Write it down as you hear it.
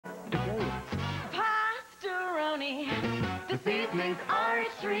to go. Pasta-roni, the seasonings are a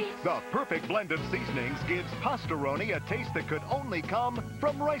treat. The perfect blend of seasonings gives Pasta-roni a taste that could only come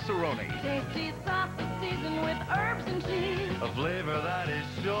from Rice-A-Roni. Tasty sausage seasoned with herbs and cheese. A flavor that is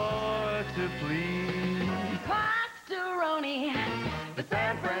sure to please. Pasta-roni, the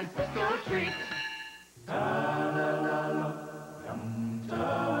San Francisco treat. Ta-la-la-la, yum,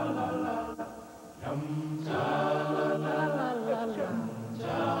 ta-la-la-la, yum, ta-la-la-la, yum,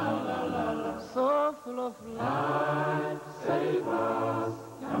 ta-la-la-la. So full of life, Lifesavers,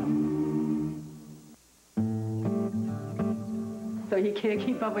 yum. So you can't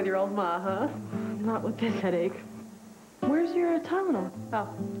keep up with your old ma, huh? Not with this headache. Where's your Tylenol? Oh,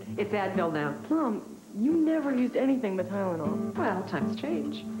 it's Advil now. Mom, you never used anything but Tylenol. Well, times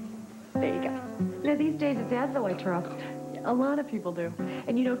change. There you go. Now, these days, it's Advil I trust. A lot of people do.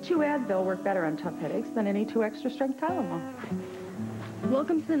 And you know, 2 Advil work better on tough headaches than any 2 extra-strength Tylenol.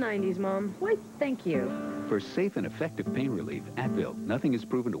 Welcome to the 90s, Mom. Why, thank you. For safe and effective pain relief, Advil. Nothing is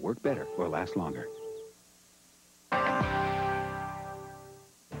proven to work better or last longer.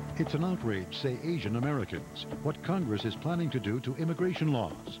 It's an outrage, say Asian Americans, what Congress is planning to do to immigration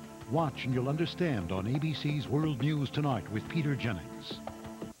laws. Watch and you'll understand on ABC's World News Tonight with Peter Jennings.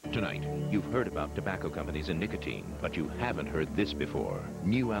 Tonight, you've heard about tobacco companies and nicotine, but you haven't heard this before.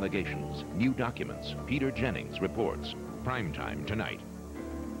 New allegations, new documents. Peter Jennings reports. Primetime tonight.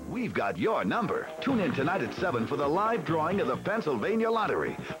 We've got your number. Tune in tonight at 7 for the live drawing of the Pennsylvania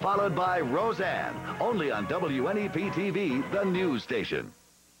Lottery, followed by Roseanne, only on WNEP-TV, the news station.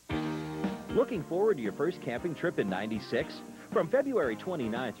 Looking forward to your first camping trip in '96? From February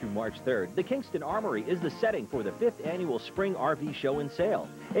 29th through March 3rd, the Kingston Armory is the setting for the 5th annual Spring RV Show and Sale.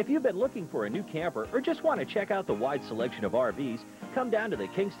 If you've been looking for a new camper or just want to check out the wide selection of RVs, come down to the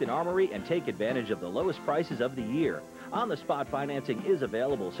Kingston Armory and take advantage of the lowest prices of the year. On-the-spot financing is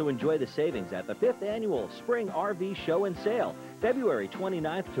available, so enjoy the savings at the 5th annual Spring RV Show and Sale, February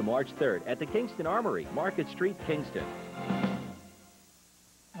 29th to March 3rd at the Kingston Armory, Market Street, Kingston.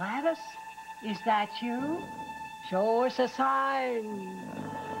 Gladys, is that you? Show us a sign.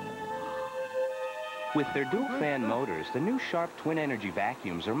 With their dual-fan motors, the new Sharp twin-energy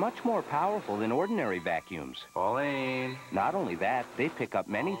vacuums are much more powerful than ordinary vacuums. Pauline. Not only that, they pick up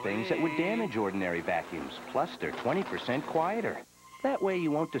many things that would damage ordinary vacuums. Plus, they're 20% quieter. That way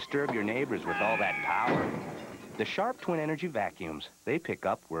you won't disturb your neighbors with all that power. The Sharp twin-energy vacuums, they pick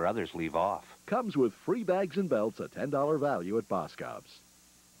up where others leave off. Comes with free bags and belts, a $10 value at Boscov's.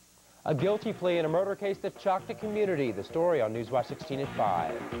 A guilty plea in a murder case that shocked the community. The story on Newswatch 16 at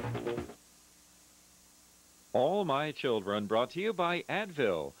 5. All My Children, brought to you by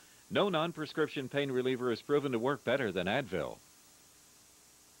Advil. No non-prescription pain reliever is proven to work better than Advil.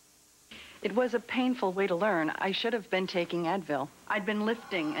 It was a painful way to learn. I should have been taking Advil. I'd been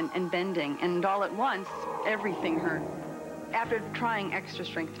lifting and bending, and all at once, everything hurt. After trying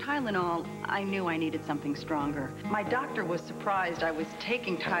extra-strength Tylenol, I knew I needed something stronger. My doctor was surprised I was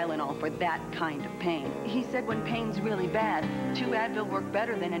taking Tylenol for that kind of pain. He said when pain's really bad, 2 Advil work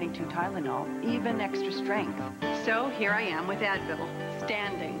better than any 2 Tylenol, even extra strength. So here I am with Advil,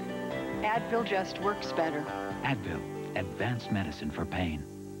 standing. Advil just works better. Advil, advanced medicine for pain.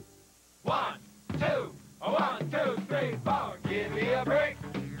 1, 2, 1, 2, 3, 4. Give me a break.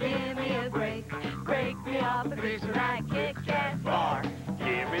 Give me a break. Break me off a piece of that Kit Kat bar.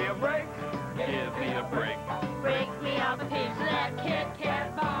 Give me a break. Give me a break. Break me off a piece of that Kit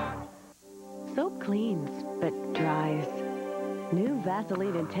Kat bar. Soap cleans, but dries. New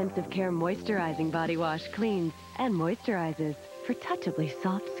Vaseline Intensive Care Moisturizing Body Wash cleans and moisturizes for touchably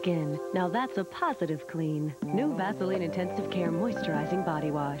soft skin. Now that's a positive clean. New Vaseline Intensive Care Moisturizing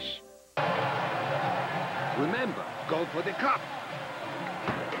Body Wash. Remember, go for the cup.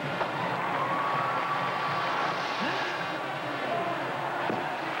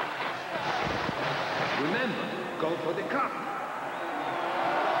 Remember, go for the cup.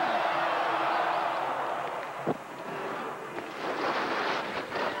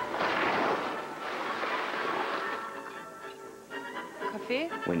 Coffee?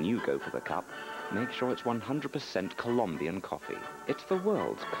 When you go for the cup, make sure it's 100% Colombian coffee. It's the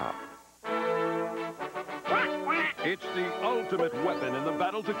world's cup. It's the ultimate weapon in the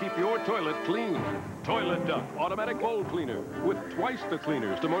battle to keep your toilet clean. Toilet Duck Automatic Bowl Cleaner with twice the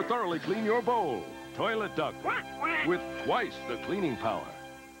cleaners to more thoroughly clean your bowl. Toilet Duck with twice the cleaning power.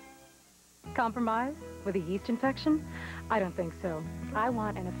 Compromise with a yeast infection? I don't think so. I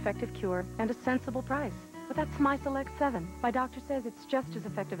want an effective cure and a sensible price. But that's MySelect 7. My doctor says it's just as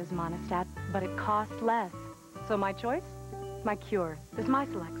effective as Monistat, but it costs less. So my choice? My cure is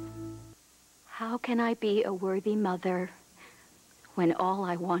MySelect. How can I be a worthy mother when all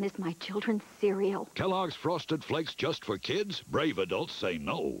I want is my children's cereal. Kellogg's Frosted Flakes just for kids? Brave adults say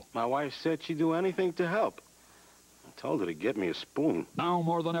no. My wife said she'd do anything to help. I told her to get me a spoon. Now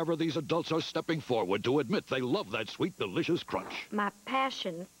more than ever, these adults are stepping forward to admit they love that sweet, delicious crunch. My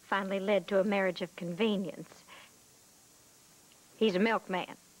passion finally led to a marriage of convenience. He's a milkman.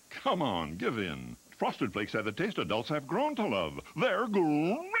 Come on, give in. Frosted Flakes have the taste adults have grown to love. They're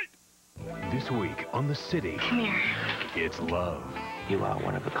great. This week on The City. Come here. It's love. You are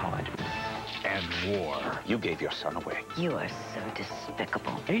one of a kind. And war. You gave your son away. You are so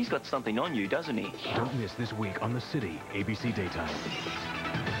despicable. He's got something on you, doesn't he? Don't miss this week on The City, ABC Daytime.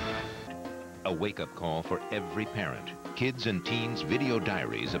 A wake-up call for every parent. Kids and teens' video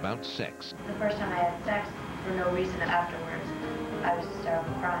diaries about sex. The first time I had sex, for no reason afterwards, I was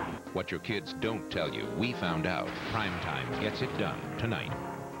hysterical crying. What your kids don't tell you, we found out. Primetime gets it done tonight.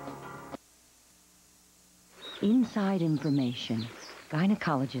 Inside information.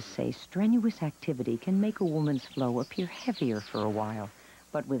 Gynecologists say strenuous activity can make a woman's flow appear heavier for a while.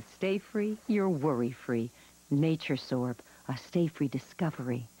 But with Stayfree, you're worry-free. NatureSorb, a Stayfree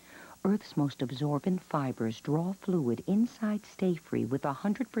discovery. Earth's most absorbent fibers draw fluid inside Stayfree with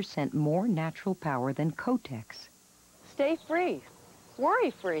 100% more natural power than Kotex. Stay free.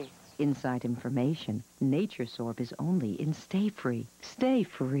 Worry free. Inside information. NatureSorb is only in Stayfree. Stay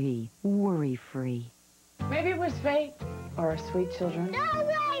free. Worry free. Maybe it was fate, or our sweet children. No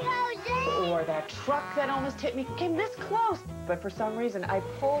way, Jose! Or that truck that almost hit me came this close. But for some reason, I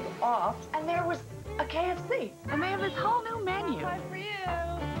pulled off, and there was a KFC. And they have this whole new menu. For you.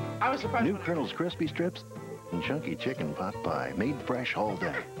 I was surprised. New Colonel's Crispy Strips and chunky chicken pot pie, made fresh all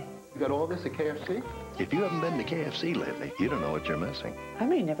day. You got all this at KFC? If you haven't been to KFC lately, you don't know what you're missing. I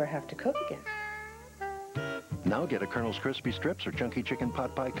may never have to cook again. Now get a Colonel's Crispy Strips or chunky chicken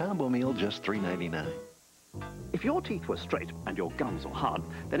pot pie combo meal, just $3.99. If your teeth were straight and your gums were hard,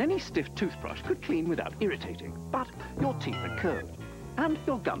 then any stiff toothbrush could clean without irritating. But your teeth are curved, and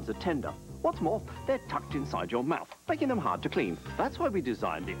your gums are tender. What's more, they're tucked inside your mouth, making them hard to clean. That's why we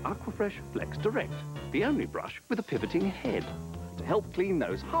designed the Aquafresh Flex Direct, the only brush with a pivoting head, to help clean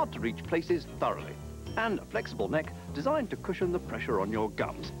those hard-to-reach places thoroughly. And a flexible neck designed to cushion the pressure on your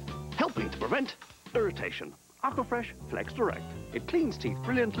gums, helping to prevent irritation. Aquafresh Flex Direct. It cleans teeth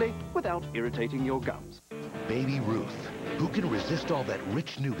brilliantly without irritating your gums. Baby Ruth, who can resist all that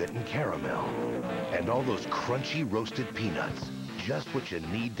rich nougat and caramel? And all those crunchy roasted peanuts. Just what you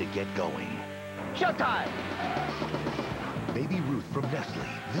need to get going. Showtime! Baby Ruth from Nestle.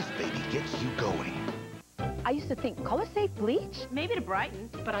 This baby gets you going. I used to think color safe bleach. Maybe to brighten,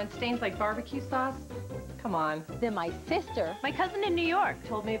 But on stains like barbecue sauce? Come on. then my sister, my cousin in New York,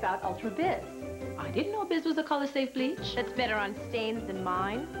 Told me about Ultra Biz. I didn't know Biz was a color safe bleach. That's better on stains than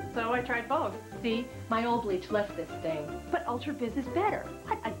mine. So I tried both. See, my old bleach left this stain. But Ultra Biz is better.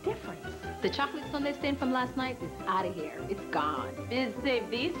 What a difference. The chocolate sundae stain from last night is out of here. It's gone. Biz saved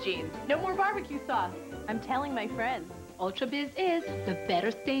these jeans. No more barbecue sauce. I'm telling my friends, Ultra Biz is the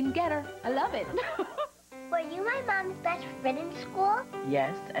better stain getter. I love it. Were you my mom's best friend in school?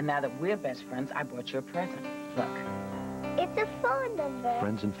 Yes, and now that we're best friends, I brought you a present. Look. It's a phone number.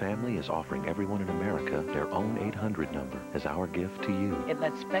 Friends and Family is offering everyone in America their own 800 number as our gift to you. It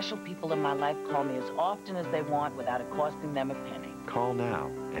lets special people in my life call me as often as they want without it costing them a penny. Call now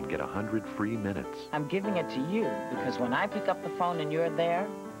and get 100 free minutes. I'm giving it to you because when I pick up the phone and you're there,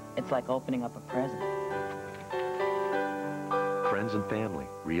 it's like opening up a present. Friends and Family.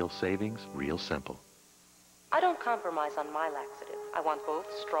 Real savings, real simple. I don't compromise on my laxative. I want both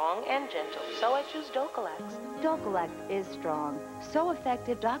strong and gentle, so I choose Dulcolax. Dulcolax is strong, so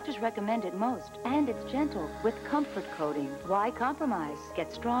effective doctors recommend it most. And it's gentle with comfort coating. Why compromise?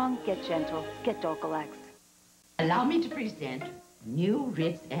 Get strong, get gentle, get Dulcolax. Allow me to present new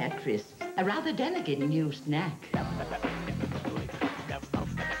Ritz Air Crisps, a rather delicate new snack.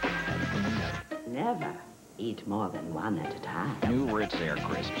 Never eat more than one at a time. New Ritz Air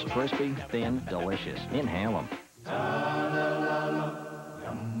Crisps. Crispy, thin, delicious. Inhale them.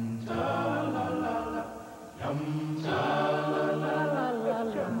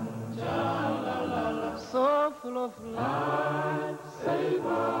 So full of life, save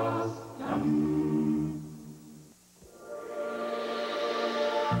us.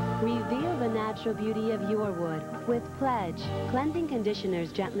 Reveal the natural beauty of your wood with Pledge. Cleansing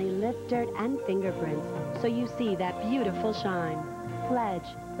conditioners gently lift dirt and fingerprints so you see that beautiful shine. Pledge.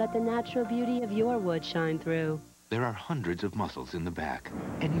 Let the natural beauty of your wood shine through. There are hundreds of muscles in the back.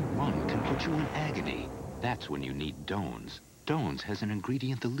 Any one can put you in agony. That's when you need Doan's. Doan's has an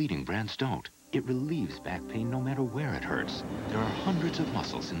ingredient the leading brands don't. It relieves back pain no matter where it hurts. There are hundreds of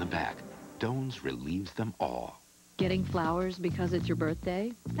muscles in the back. Doan's relieves them all. Getting flowers because it's your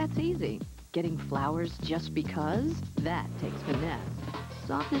birthday? That's easy. Getting flowers just because? That takes finesse.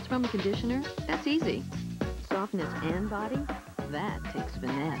 Softness from a conditioner? That's easy. Softness and body? That takes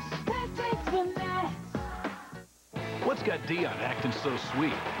finesse. That takes finesse. What's got Dion acting so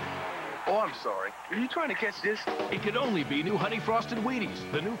sweet? Oh, I'm sorry. Are you trying to catch this? It could only be new Honey Frosted Wheaties,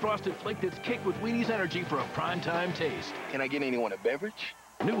 the new frosted flake that's kicked with Wheaties energy for a primetime taste. Can I get anyone a beverage?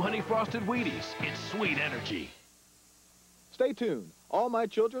 New Honey Frosted Wheaties. It's sweet energy. Stay tuned. All my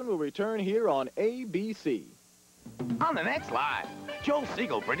children will return here on ABC. On the next live, Joel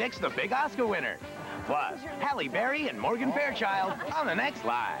Siegel predicts the big Oscar winner. Plus, Halle Berry and Morgan Fairchild on the next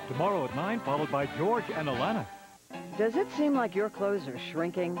live. Tomorrow at 9, followed by George and Alana. Does it seem like your clothes are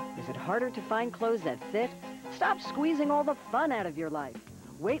shrinking? Is it harder to find clothes that fit? Stop squeezing all the fun out of your life.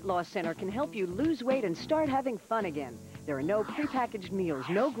 Weight Loss Center can help you lose weight and start having fun again. There are no prepackaged meals,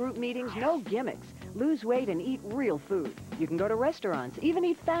 no group meetings, no gimmicks. Lose weight and eat real food. You can go to restaurants, even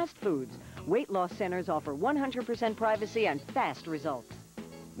eat fast foods. Weight Loss Centers offer 100% privacy and fast results.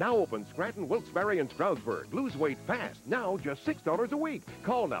 Now open Scranton, Wilkes-Barre, and Stroudsburg. Lose weight fast. Now just $6 a week.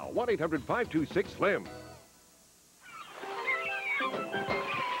 Call now, 1-800-526-SLIM.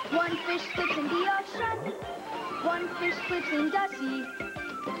 One fish slips in the ocean. One fish slips in the sea.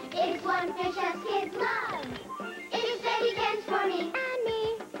 It's one fish as kids love. It's Betty Cans for me. And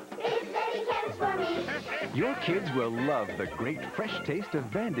me. It's Betty Cans for me. Your kids will love the great fresh taste of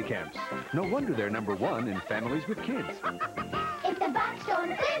Vandicamps. No wonder they're #1 in families with kids. If the box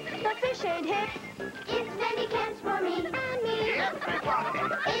don't fit, the fish ain't hit. It's Betty Cans for me. And me.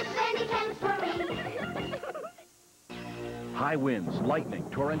 It's Betty Cans for me. High winds, lightning,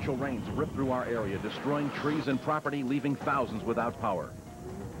 torrential rains rip through our area, destroying trees and property, leaving thousands without power.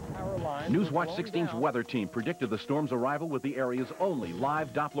 Newswatch 16's weather team predicted the storm's arrival with the area's only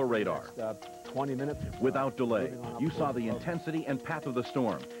live Doppler radar. 20 minutes. Without delay, you saw the intensity and path of the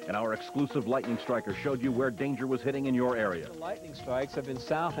storm, and our exclusive lightning striker showed you where danger was hitting in your area. The lightning strikes have been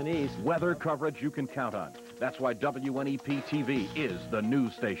south and east. Weather coverage you can count on. That's why WNEP-TV is the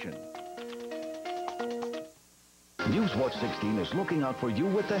news station. Newswatch 16 is looking out for you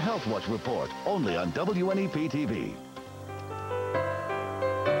with the Health Watch Report, only on WNEP-TV.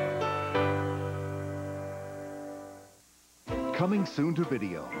 Coming soon to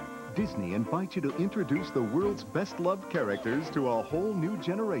video, Disney invites you to introduce the world's best-loved characters to a whole new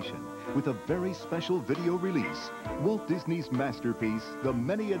generation with a very special video release, Walt Disney's masterpiece, The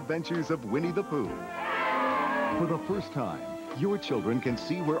Many Adventures of Winnie the Pooh. For the first time, your children can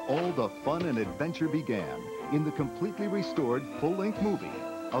see where all the fun and adventure began in the completely restored full-length movie,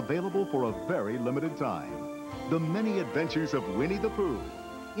 available for a very limited time. The Many Adventures of Winnie the Pooh.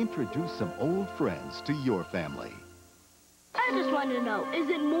 Introduce some old friends to your family. I just wanted to know, is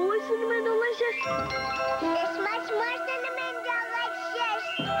it more cinnamon delicious? This much more cinnamon delicious.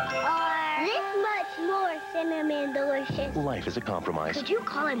 Or this much more cinnamon delicious. Life is a compromise. Could you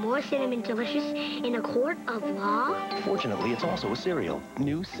call it more cinnamon delicious in a court of law? Fortunately, it's also a cereal.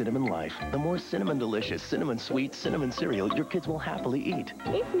 New Cinnamon Life. The more cinnamon delicious, cinnamon sweet, cinnamon cereal your kids will happily eat.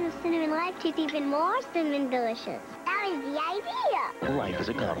 This new cinnamon life tastes even more cinnamon delicious. That is the idea. Life is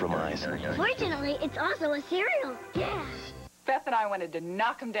a compromise. Fortunately, it's also a cereal. Yeah. Beth and I wanted to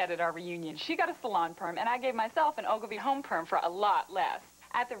knock 'em dead at our reunion. She got a salon perm, and I gave myself an Ogilvy home perm for a lot less.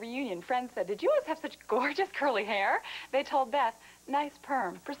 At the reunion, friends said, "Did you always have such gorgeous curly hair?" They told Beth, "Nice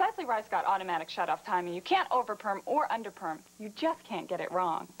perm." Precisely Rice got automatic shut-off timing. You can't over-perm or under-perm. You just can't get it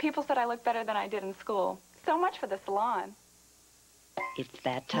wrong. People said I looked better than I did in school. So much for the salon. It's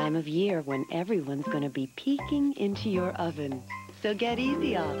that time of year when everyone's going to be peeking into your oven. So get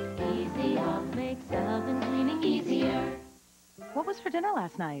Easy Off. Easy Off makes oven cleaning easier. What was for dinner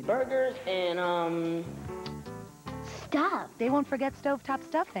last night? Burgers and, Stuff. They won't forget stovetop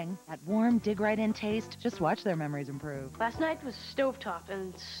stuffing. That warm, dig-right-in taste. Just watch their memories improve. Last night was stovetop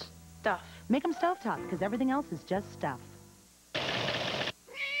and stuff. Make them stovetop, because everything else is just stuff.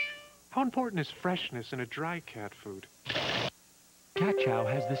 How important is freshness in a dry cat food? Cat Chow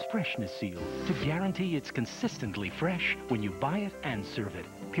has this freshness seal to guarantee it's consistently fresh when you buy it and serve it.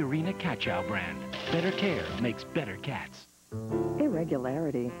 Purina Cat Chow brand. Better care makes better cats.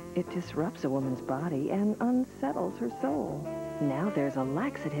 Irregularity. It disrupts a woman's body and unsettles her soul. Now there's a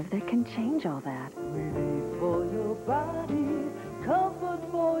laxative that can change all that. Relief for your body, comfort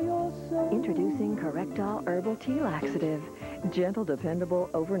for your soul. Introducing Correctol Herbal Tea Laxative. Gentle, dependable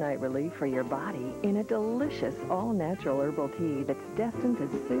overnight relief for your body in a delicious, all-natural herbal tea that's destined to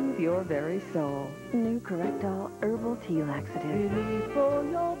soothe your very soul. New Correctol Herbal Tea Laxative. Relief for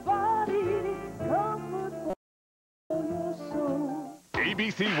your body, comfort for your soul. ABC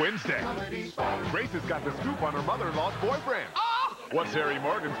ABC Wednesday. Grace has got the scoop on her mother-in-law's boyfriend. What's Harry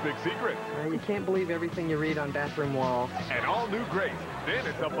Morgan's big secret? You can't believe everything you read on bathroom walls. And all new Grace. Then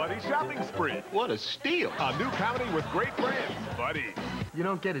it's a Buddy shopping spree. What a steal. A new comedy with great friends, Buddy. You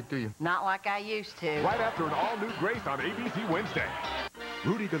don't get it, do you? Not like I used to. Right after an all-new Grace on ABC Wednesday.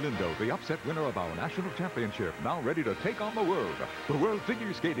 Rudy Galindo, the upset winner of our national championship, now ready to take on the world. The World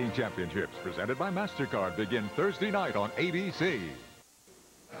Figure Skating Championships, presented by MasterCard, begin Thursday night on ABC.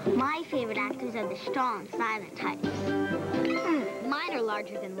 My favorite actors are the strong, silent types. Mine are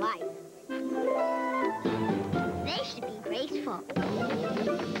larger than life. They should be graceful.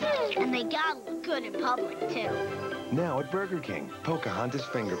 And they gotta look good in public, too. Now at Burger King, Pocahontas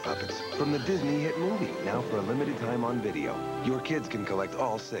Finger Puppets from the Disney hit movie, now for a limited time on video. Your kids can collect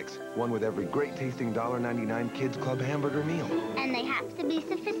all 6, one with every great-tasting $1.99 Kids Club hamburger meal. And they have to be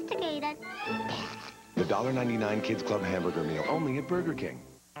sophisticated. The $1.99 Kids Club hamburger meal, only at Burger King.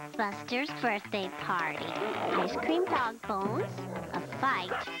 Buster's birthday party. Ice cream dog bones, a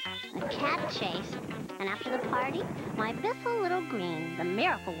fight, a cat chase, and after the party, my Bissell Little Green, the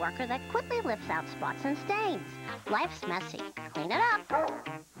miracle worker that quickly lifts out spots and stains. Life's messy. Clean it up.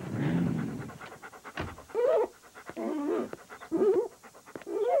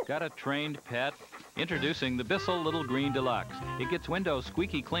 Got a trained pet? Introducing the Bissell Little Green Deluxe. It gets windows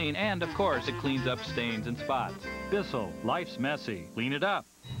squeaky clean, and of course, it cleans up stains and spots. Bissell, life's messy. Clean it up.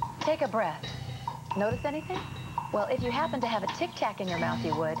 Take a breath. Notice anything? Well, if you happen to have a tic-tac in your mouth,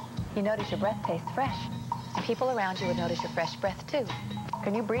 you would. You notice your breath tastes fresh. And people around you would notice your fresh breath, too.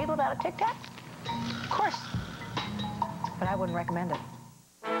 Can you breathe without a tic-tac? Of course. But I wouldn't recommend it.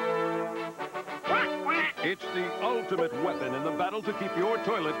 It's the ultimate weapon in the battle to keep your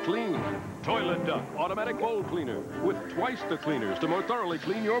toilet clean. Toilet Duck Automatic Bowl Cleaner with twice the cleaners to more thoroughly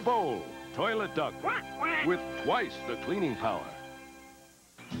clean your bowl. Toilet Duck with twice the cleaning power.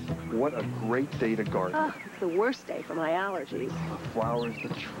 What a great day to garden. Oh, it's the worst day for my allergies. The flowers, the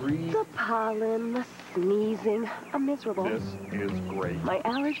trees. The pollen, the sneezing. I'm miserable. This is great. My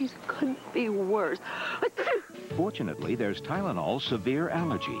allergies couldn't be worse. Fortunately, there's Tylenol Severe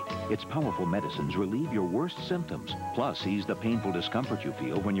Allergy. Its powerful medicines relieve your worst symptoms, plus ease the painful discomfort you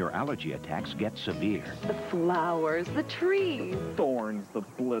feel when your allergy attacks get severe. The flowers, the trees. Thorns, the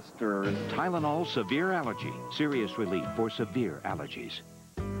blisters. Tylenol Severe Allergy. Serious relief for severe allergies.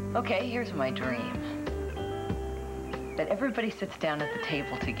 Okay, here's my dream. That everybody sits down at the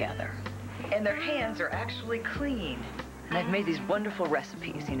table together, and their hands are actually clean. And I've made these wonderful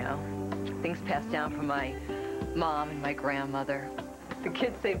recipes, you know. Things passed down from my mom and my grandmother. The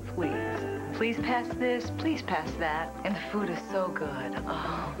kids say, please pass this, please pass that. And the food is so good.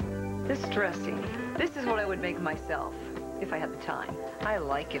 Oh, this dressing. This is what I would make myself if I had the time. I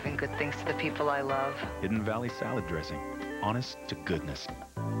like giving good things to the people I love. Hidden Valley salad dressing. Honest to goodness.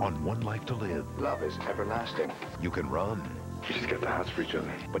 On One Life to Live. Love is everlasting. You can run. You just get the house for each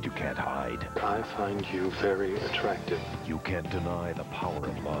other. But you can't hide. I find you very attractive. You can't deny the power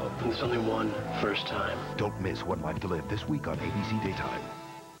of love. There's only one first time. Don't miss One Life to Live this week on ABC Daytime.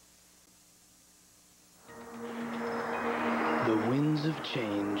 The winds of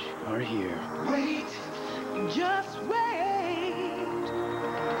change are here. Wait, just wait.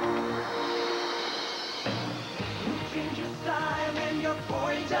 Change your style and your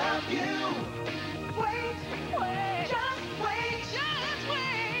point of view. Wait, just wait, just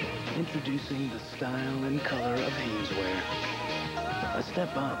wait. Introducing the style and color of Haineswear. A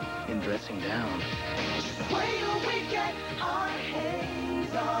step up in dressing down. Wait till we get our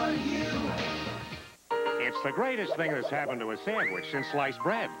Hanes on you. It's the greatest thing that's happened to a sandwich since sliced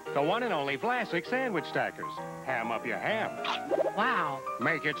bread. The one and only Vlasic Sandwich Stackers. Ham up your ham. Wow.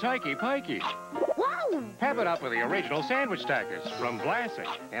 Make it pikey. Wow. Have it up with the original Sandwich Stackers from Vlasic.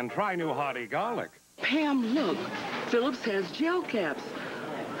 And try new hearty garlic. Pam, look. Phillips has gel caps.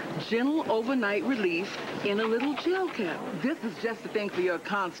 Gentle overnight relief in a little gel cap. This is just the thing for your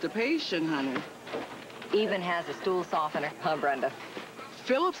constipation, honey. Even has a stool softener, huh, Brenda?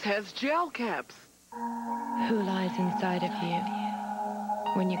 Phillips has gel caps. Who lies inside of you?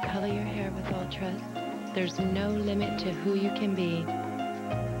 When you color your hair with Ultras, there's no limit to who you can be,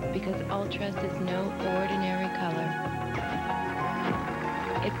 because Ultras is no ordinary color.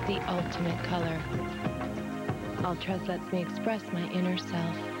 It's the ultimate color. Ultras lets me express my inner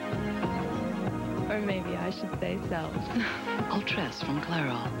self. Or maybe I should say self. Ultras from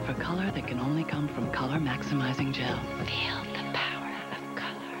Clairol, for color that can only come from color maximizing gel. Feel the power of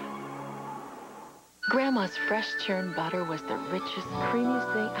color. Grandma's fresh churned butter was the richest,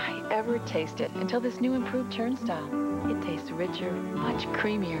 creamiest thing I ever tasted until this new improved churn style. It tastes richer, much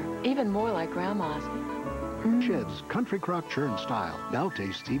creamier, even more like Grandma's. Shed's Country Crock Churn style now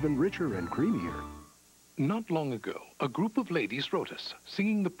tastes even richer and creamier. Not long ago, a group of ladies wrote us,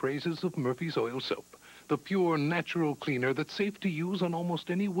 singing the praises of Murphy's Oil Soap, the pure, natural cleaner that's safe to use on almost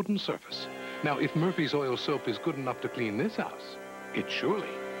any wooden surface. Now, if Murphy's Oil Soap is good enough to clean this house, it's surely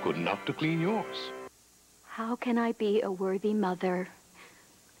good enough to clean yours. How can I be a worthy mother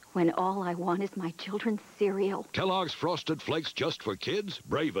when all I want is my children's cereal? Kellogg's Frosted Flakes just for kids?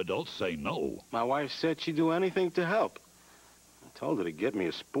 Brave adults say no. My wife said she'd do anything to help. I told her to get me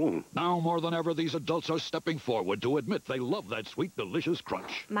a spoon. Now more than ever, these adults are stepping forward to admit they love that sweet, delicious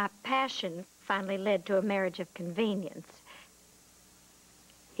crunch. My passion finally led to a marriage of convenience.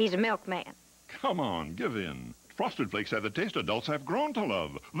 He's a milkman. Come on, give in. Frosted Flakes have the taste adults have grown to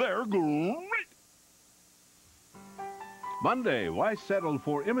love. They're great. Monday, why settle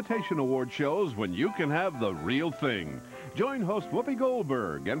for imitation award shows when you can have the real thing? Join host Whoopi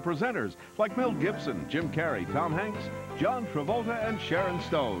Goldberg and presenters like Mel Gibson, Jim Carrey, Tom Hanks, John Travolta, and Sharon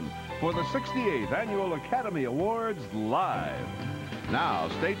Stone for the 68th Annual Academy Awards live. Now,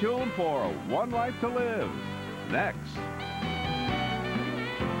 stay tuned for One Life to Live. Next.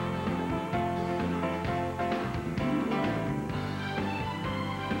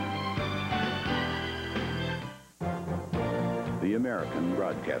 The American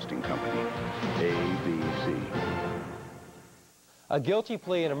Broadcasting Company, ABC. A guilty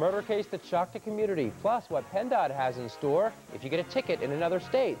plea in a murder case that shocked the community, plus what PennDOT has in store if you get a ticket in another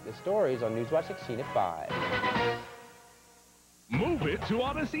state. The stories on Newswatch 16 at 5. Move it to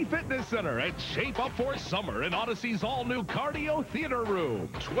Odyssey Fitness Center and shape up for summer in Odyssey's all-new cardio theater room.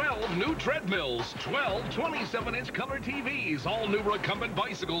 12 new treadmills, 12 27-inch color TVs, all new recumbent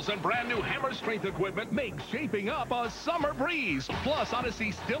bicycles, and brand new hammer strength equipment make shaping up a summer breeze. Plus,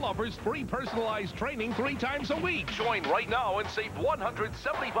 Odyssey still offers free personalized training 3 times a week. Join right now and save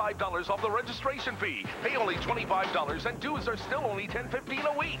 $175 off the registration fee. Pay only $25 and dues are still only $10.15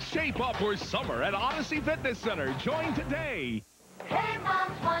 a week. Shape up for summer at Odyssey Fitness Center. Join today. Hey,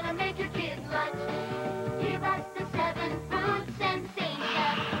 moms, wanna make your kids lunch? Give us the 7 food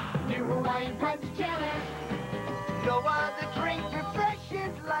sensations. New Hawaiian Punch Chillers. No other drink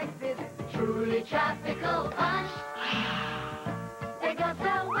refreshes like this. Truly tropical punch. They go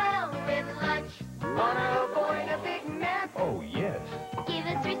so well with lunch. Wanna avoid a big mess? Oh, yes. Give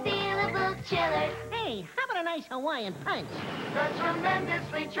us resealable chillers. Hey, how about a nice Hawaiian Punch? The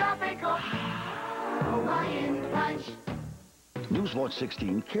tremendously tropical Hawaiian Punch. Newswatch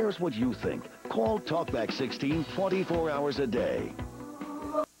 16 cares what you think. Call Talkback 16 24 hours a day.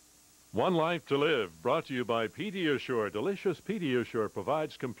 One Life to Live, brought to you by Pediasure. Delicious Pediasure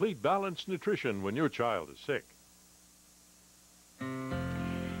provides complete balanced nutrition when your child is sick.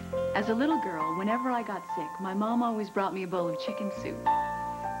 As a little girl, whenever I got sick, my mom always brought me a bowl of chicken soup.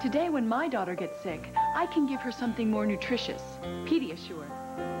 Today, when my daughter gets sick, I can give her something more nutritious. Pediasure.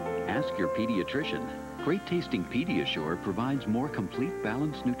 Ask your pediatrician. Great-tasting Pediasure provides more complete,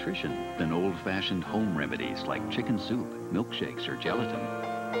 balanced nutrition than old-fashioned home remedies like chicken soup, milkshakes, or gelatin.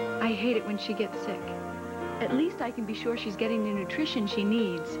 I hate it when she gets sick. At least I can be sure she's getting the nutrition she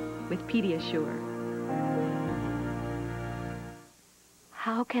needs with Pediasure.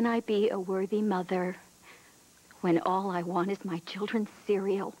 How can I be a worthy mother when all I want is my children's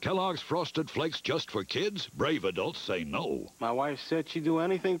cereal? Kellogg's Frosted Flakes just for kids? Brave adults say no. My wife said she'd do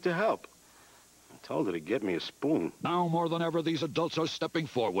anything to help. I told her to get me a spoon. Now more than ever, these adults are stepping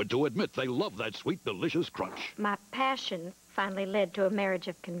forward to admit they love that sweet, delicious crunch. My passion finally led to a marriage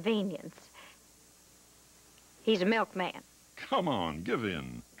of convenience. He's a milkman. Come on, give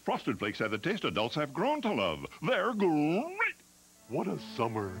in. Frosted Flakes have the taste adults have grown to love. They're great. What a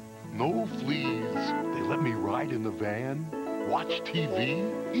summer. No fleas. They let me ride in the van, watch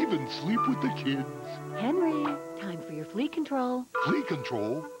TV, even sleep with the kids. Henry, time for your flea control. Flea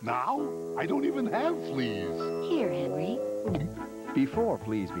control? Now? I don't even have fleas. Here, Henry. Before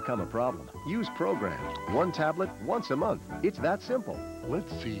fleas become a problem, use Program. 1 tablet once a month. It's that simple.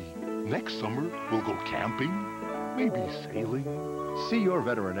 Let's see. Next summer, we'll go camping, maybe sailing. See your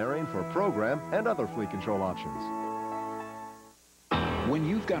veterinarian for Program and other flea control options. When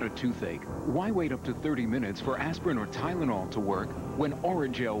you've got a toothache, why wait up to 30 minutes for aspirin or Tylenol to work when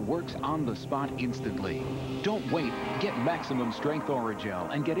Oragel works on the spot instantly? Don't wait. Get maximum strength Oragel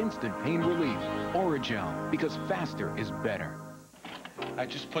and get instant pain relief. Oragel, because faster is better. I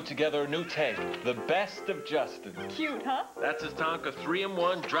just put together a new tank, the best of Justin. Cute, huh? That's his Tonka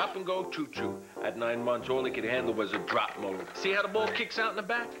 3-in-1 drop-and-go choo-choo. At 9 months, all he could handle was a drop mode. See how the ball kicks out in the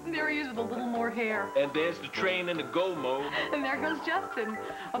back? There he is with a little more hair. And there's the train in the go mode. And there goes Justin.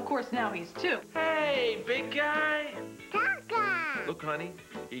 Of course, now he's 2. Hey, big guy. Tonka! Look, honey,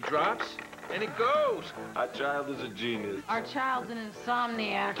 he drops, And it goes. Our child is a genius. Our child's an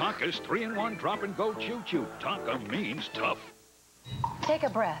insomniac. Tonka's 3-in-1 drop-and-go chew-chew. Tonka means tough. Take a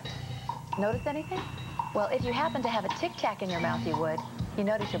breath. Notice anything? Well, if you happen to have a Tic-Tac in your mouth, you would. You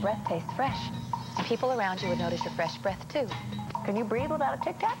notice your breath tastes fresh. And people around you would notice your fresh breath, too. Can you breathe without a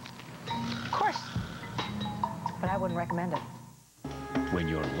Tic-Tac? Of course. But I wouldn't recommend it. When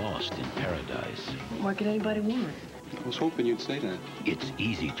you're lost in paradise, What could anybody want? I was hoping you'd say that. It's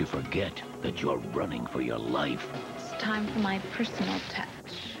easy to forget that you're running for your life. It's time for my personal touch.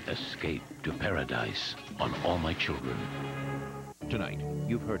 Escape to paradise on All My Children. Tonight,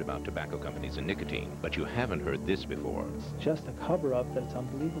 you've heard about tobacco companies and nicotine, but you haven't heard this before. It's just a cover-up that's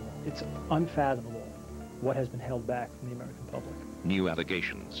unbelievable. It's unfathomable what has been held back from the American public. New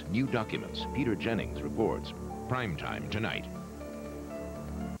allegations, new documents. Peter Jennings reports. Primetime tonight.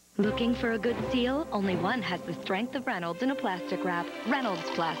 Looking for a good seal? Only one has the strength of Reynolds in a plastic wrap. Reynolds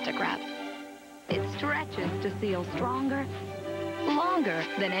plastic wrap. It stretches to seal stronger, longer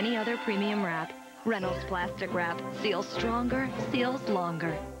than any other premium wrap. Reynolds plastic wrap seals stronger, seals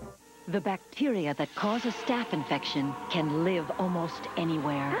longer. The bacteria that cause a staph infection can live almost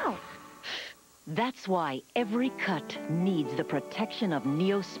anywhere. Ow. That's why every cut needs the protection of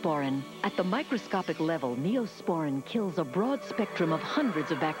Neosporin. At the microscopic level, Neosporin kills a broad spectrum of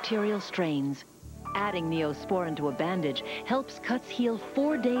hundreds of bacterial strains. Adding Neosporin to a bandage helps cuts heal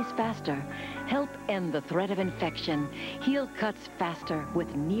 4 days faster. Help end the threat of infection. Heal cuts faster with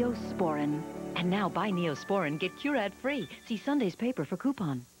Neosporin. And now buy Neosporin, get Curad free. See Sunday's paper for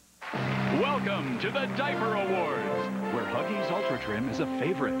coupon. Welcome to the Diaper Awards, where Huggies Ultra Trim is a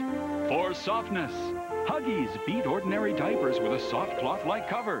favorite. For softness, Huggies beat ordinary diapers with a soft cloth-like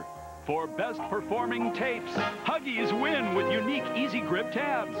cover. For best performing tapes, Huggies win with unique easy grip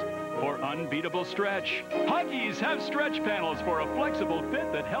tabs. For unbeatable stretch, Huggies have stretch panels for a flexible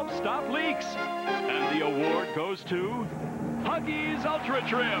fit that helps stop leaks. And the award goes to Huggies Ultra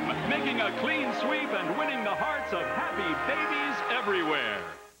Trim, making a clean sweep and winning the hearts of happy babies everywhere.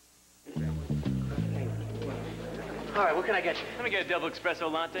 All right, what can I get you? Let me get a double espresso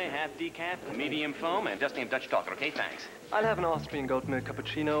latte, half decaf, medium foam, and just named Dutch chocolate, okay? Thanks. I'll have an Austrian goat milk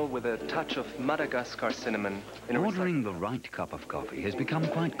cappuccino with a touch of Madagascar cinnamon. Ordering the right cup of coffee has become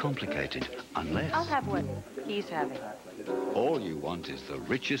quite complicated, unless... I'll have what he's having. all you want is the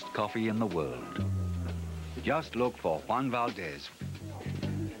richest coffee in the world. Just look for Juan Valdez.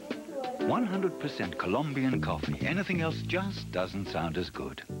 100% Colombian coffee. Anything else just doesn't sound as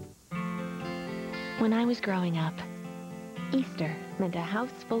good. When I was growing up, Easter meant a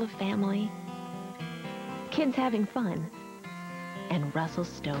house full of family, kids having fun, and Russell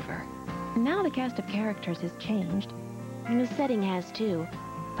Stover. Now the cast of characters has changed, and the setting has too,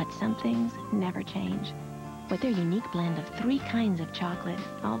 but some things never change. With their unique blend of 3 kinds of chocolate,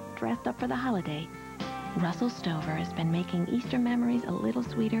 all dressed up for the holiday, Russell Stover has been making Easter memories a little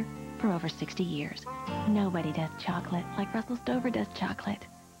sweeter for over 60 years. Nobody does chocolate like Russell Stover does chocolate.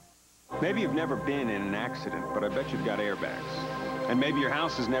 Maybe you've never been in an accident, but I bet you've got airbags. And maybe your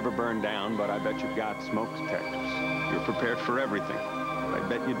house has never burned down, but I bet you've got smoke detectors. You're prepared for everything, but I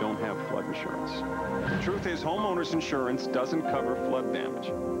bet you don't have flood insurance. The truth is, homeowners insurance doesn't cover flood damage.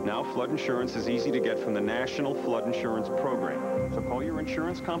 Now flood insurance is easy to get from the National Flood Insurance Program. So call your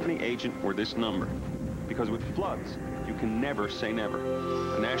insurance company agent or this number. Because with floods, you can never say never.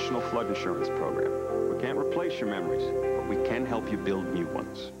 The National Flood Insurance Program. We can't replace your memories, but we can help you build new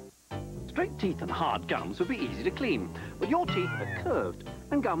ones. Straight teeth and hard gums would be easy to clean, but your teeth are curved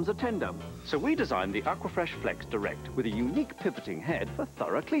and gums are tender. So we designed the Aquafresh Flex Direct with a unique pivoting head for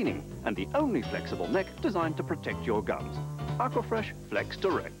thorough cleaning and the only flexible neck designed to protect your gums. Aquafresh Flex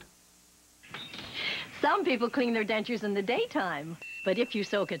Direct. Some people clean their dentures in the daytime, but if you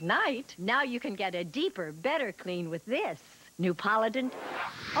soak at night, now you can get a deeper, better clean with this. New Polident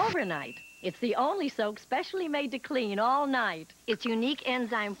Overnight. It's the only soak specially made to clean all night. Its unique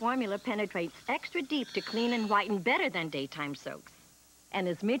enzyme formula penetrates extra deep to clean and whiten better than daytime soaks. And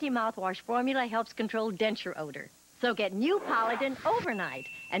its minty mouthwash formula helps control denture odor. So get New Polident Overnight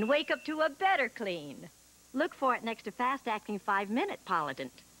and wake up to a better clean. Look for it next to fast-acting 5-minute Polident.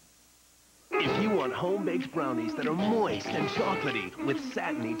 If you want home-baked brownies that are moist and chocolatey with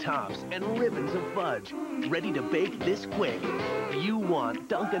satiny tops and ribbons of fudge, ready to bake this quick, you want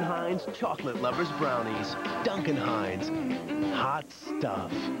Duncan Hines Chocolate Lovers Brownies. Duncan Hines, hot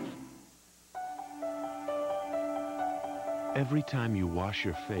stuff. Every time you wash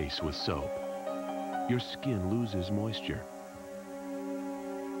your face with soap, your skin loses moisture.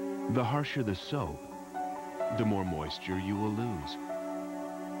 The harsher the soap, the more moisture you will lose.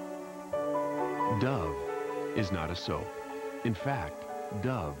 Dove is not a soap. In fact,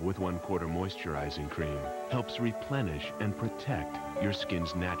 Dove with 1/4 moisturizing cream helps replenish and protect your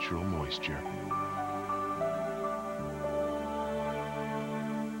skin's natural moisture.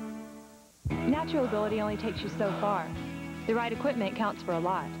 Natural ability only takes you so far. The right equipment counts for a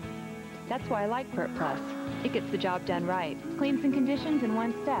lot. That's why I like Pert Plus. It gets the job done right. Cleans and conditions in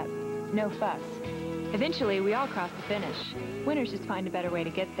one step. No fuss. Eventually, we all cross the finish. Winners just find a better way to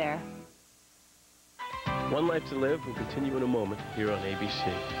get there. One Life to Live will continue in a moment here on ABC.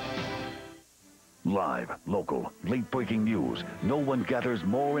 Live, local, late-breaking news. No one gathers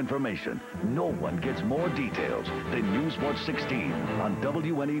more information. No one gets more details than Newswatch 16 on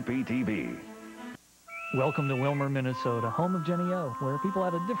WNEP-TV. Welcome to Wilmer, Minnesota, home of Jenny O, where people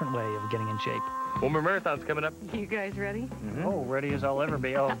have a different way of getting in shape. Wilmer Marathon's coming up. You guys ready? Oh, ready as I'll ever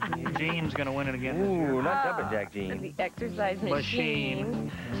be. Oh, Gene's going to win it again this year. Ooh, not Jumpin' Jack Gene. The exercise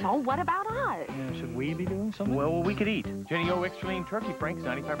machine. So what about us? Yeah, should we be doing something? Well, we could eat. Jenny O Extra Lean Turkey Franks,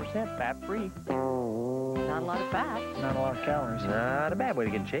 95% fat-free. Not a lot of fat. Not a lot of calories. Not a bad way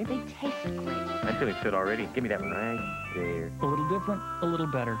to get in shape. They taste great. I'm feeling fit already. Give me that one right there. A little different, a little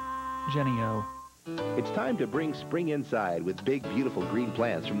better. Jenny O. It's time to bring spring inside with big, beautiful green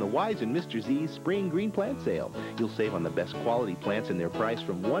plants from the Wise and Mr. Z's Spring Green Plant Sale. You'll save on the best quality plants and their price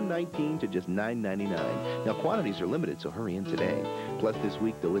from $1.19 to just $9.99. Now, quantities are limited, so hurry in today. Plus, this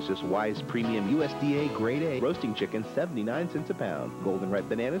week, delicious Wise Premium USDA Grade A roasting chicken, 79 cents a pound. Golden ripe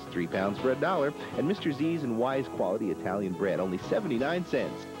bananas, 3 pounds for $1. And Mr. Z's and Wise quality Italian bread, only 79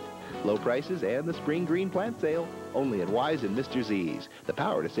 cents. Low prices and the Spring Green Plant Sale, only at Wise and Mr. Z's. The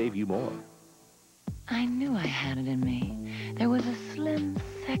power to save you more. I knew I had it in me. There was a slim,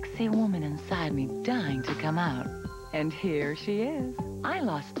 sexy woman inside me dying to come out. And here she is. I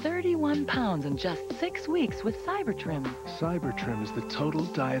lost 31 pounds in just 6 weeks with Cybertrim. Cybertrim is the total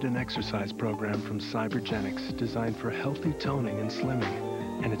diet and exercise program from Cybergenics, designed for healthy toning and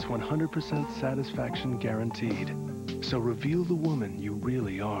slimming. And it's 100% satisfaction guaranteed. So reveal the woman you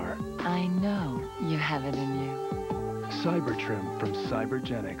really are. I know you have it in you. Cybertrim from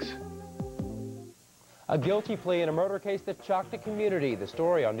Cybergenics. A guilty plea in a murder case that shocked the community. The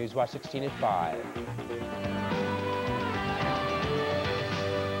story on Newswatch 16 at 5.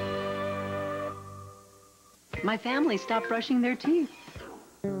 My family stopped brushing their teeth.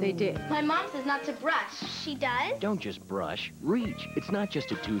 They did. My mom says not to brush. She does? Don't just brush. Reach. It's not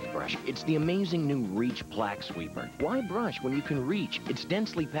just a toothbrush. It's the amazing new Reach Plaque Sweeper. Why brush when you can reach? Its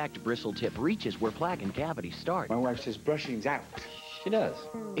densely packed bristle tip reaches where plaque and cavities start. My wife says brushing's out. She does.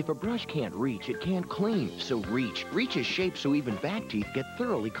 If a brush can't reach, it can't clean. So reach. Reach is shaped so even back teeth get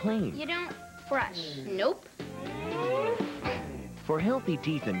thoroughly clean. You don't brush. Nope. For healthy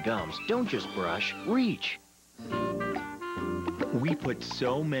teeth and gums, don't just brush. Reach. We put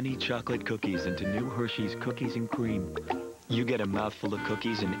so many chocolate cookies into new Hershey's Cookies and Cream. You get a mouthful of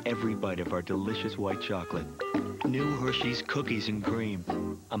cookies in every bite of our delicious white chocolate. New Hershey's Cookies and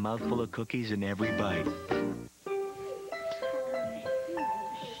Cream. A mouthful of cookies in every bite.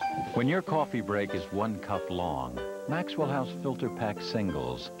 When your coffee break is 1 cup long, Maxwell House Filter Pack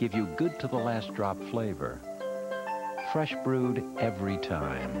Singles give you good to the last drop flavor. Fresh brewed every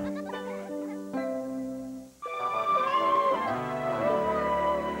time.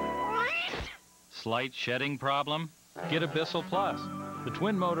 Slight shedding problem? Get a Bissell Plus. The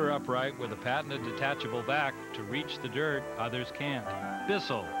twin motor upright with a patented detachable back to reach the dirt others can't.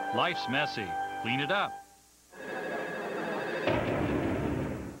 Bissell, life's messy. Clean it up.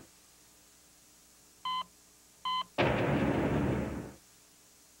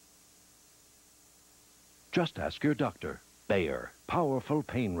 Just ask your doctor. Bayer, powerful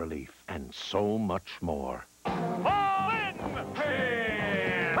pain relief, and so much more.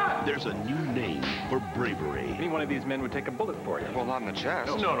 There's a new name for bravery. Any one of these men would take a bullet for you. Well, not in the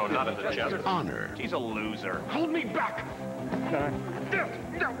chest. No, not in the chest. Honor. He's a loser. Hold me back!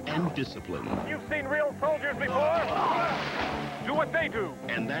 And discipline. You've seen real soldiers before? Do what they do.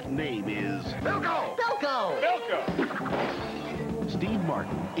 And that name is... Bilko! Bilko! Bilko! Steve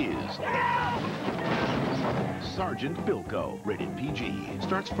Martin is... Sergeant Bilko. Rated PG.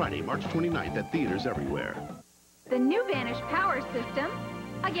 Starts Friday, March 29th at theaters everywhere. The new Vanish Power System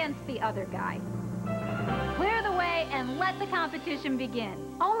against the other guy. Clear the way and let the competition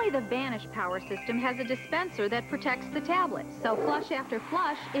begin. Only the Vanish Power System has a dispenser that protects the tablet. So flush after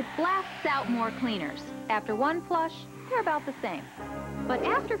flush, it blasts out more cleaners. After one flush, they're about the same. But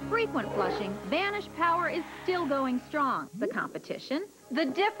after frequent flushing, Vanish Power is still going strong. The competition, the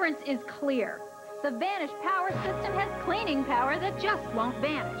difference is clear. The Vanish Power System has cleaning power that just won't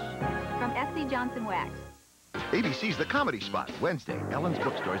vanish. From S.C. Johnson Wax. ABC's The Comedy Spot. Wednesday, Ellen's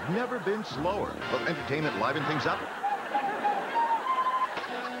Bookstore's never been slower. Will entertainment liven things up?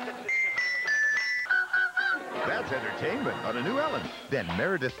 There's entertainment on a new Ellen. Then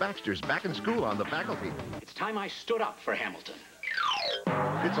Meredith Baxter's back in school on the faculty. It's time I stood up for Hamilton.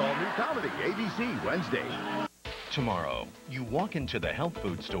 It's all new comedy, ABC, Wednesday. Tomorrow, you walk into the health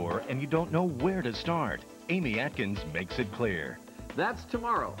food store and you don't know where to start. Amy Atkins makes it clear. That's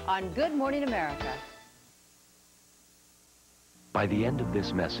tomorrow on Good Morning America. By the end of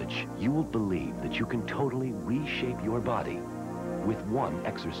this message, you will believe that you can totally reshape your body with one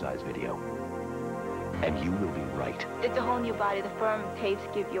exercise video. And you will be right. It's a whole new body. The Firm tapes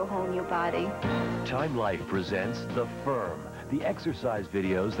give you a whole new body. Time Life presents The Firm, the exercise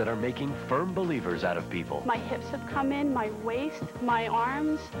videos that are making firm believers out of people. My hips have come in, my waist, my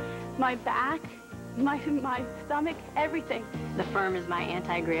arms, my back, my stomach, everything. The Firm is my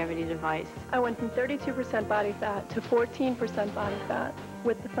anti-gravity device. I went from 32% body fat to 14% body fat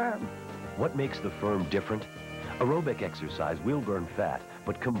with the Firm. What makes the Firm different? Aerobic exercise will burn fat,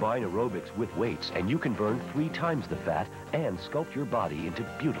 but combine aerobics with weights and you can burn 3 times the fat and sculpt your body into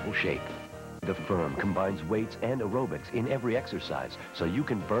beautiful shape. The Firm combines weights and aerobics in every exercise, so you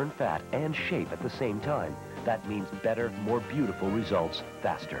can burn fat and shape at the same time. That means better, more beautiful results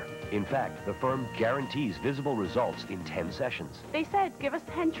faster. In fact, the Firm guarantees visible results in 10 sessions. They said, give us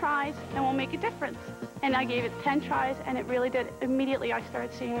 10 tries and we'll make a difference. And I gave it 10 tries and it really did. Immediately I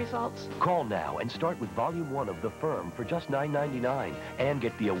started seeing results. Call now and start with Volume 1 of The Firm for just $9.99 and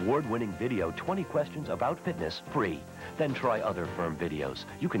get the award-winning video 20 Questions About Fitness free. Then try other Firm videos.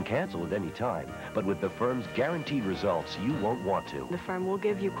 You can cancel at any time, but with the Firm's guaranteed results, you won't want to. The Firm will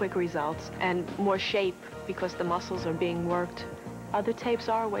give you quick results and more shape because the muscles are being worked. Other tapes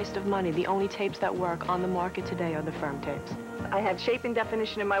are a waste of money. The only tapes that work on the market today are the Firm tapes. I have shape and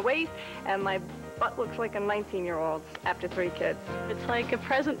definition in my waist, and my butt looks like a 19-year-old's after 3 kids. It's like a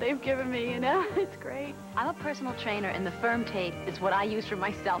present they've given me, you know? It's great. I'm a personal trainer, and the Firm tape is what I use for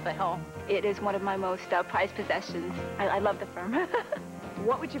myself at home. It is one of my most prized possessions. I love the Firm.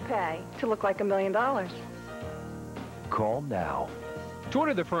 What would you pay to look like $1 million? Call now. To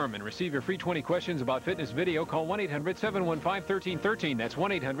order the Firm and receive your free 20 questions about fitness video, call 1-800-715-1313. That's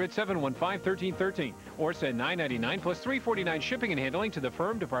 1-800-715-1313. Or send $9.99 plus $3.49 shipping and handling to the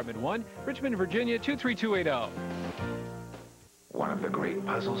Firm, Department 1, Richmond, Virginia 23280. One of the great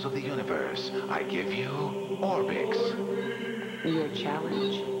puzzles of the universe. I give you Orbix. Your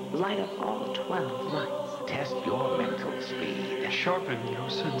challenge, light up all 12 lights. Test your mental speed. Sharpen your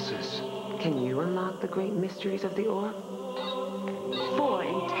senses. Can you unlock the great mysteries of the orb? 4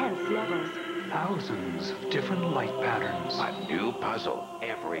 intense levels. Thousands of different light patterns. A new puzzle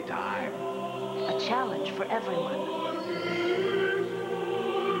every time. A challenge for everyone.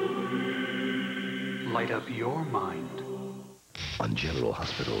 Light up your mind. On General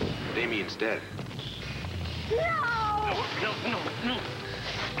Hospital. Damien's dead. No! No.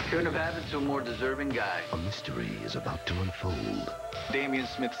 Couldn't have happened to a more deserving guy. A mystery is about to unfold. Damien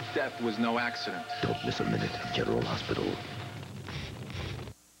Smith's death was no accident. Don't miss a minute. General Hospital.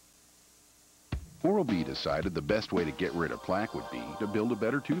 Oral-B decided the best way to get rid of plaque would be to build a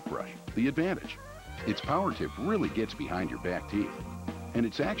better toothbrush, the Advantage. Its power tip really gets behind your back teeth, and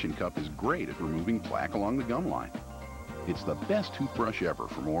its action cup is great at removing plaque along the gum line. It's the best toothbrush ever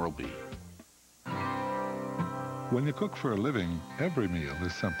from Oral-B. When you cook for a living, every meal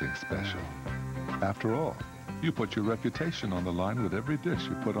is something special. After all, you put your reputation on the line with every dish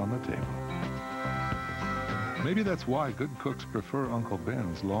you put on the table. Maybe that's why good cooks prefer Uncle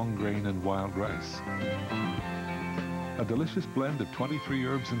Ben's long grain and wild rice. A delicious blend of 23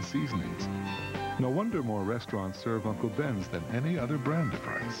 herbs and seasonings. No wonder more restaurants serve Uncle Ben's than any other brand of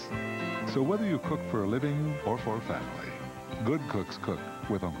rice. So whether you cook for a living or for a family, good cooks cook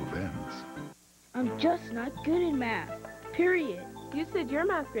with Uncle Ben's. I'm just not good in math, period. You said your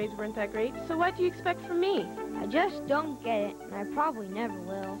math grades weren't that great, so what do you expect from me? I just don't get it, and I probably never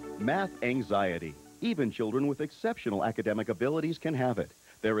will. Math anxiety. Even children with exceptional academic abilities can have it.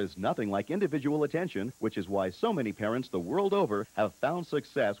 There is nothing like individual attention, which is why so many parents the world over have found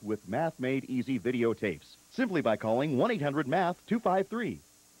success with Math Made Easy videotapes, simply by calling 1-800-MATH-253.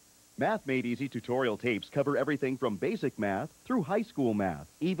 Math Made Easy tutorial tapes cover everything from basic math through high school math,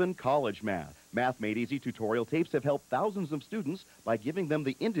 even college math. Math Made Easy tutorial tapes have helped thousands of students by giving them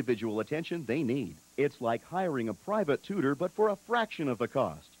the individual attention they need. It's like hiring a private tutor, but for a fraction of the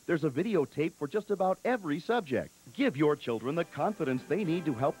cost. There's a videotape for just about every subject. Give your children the confidence they need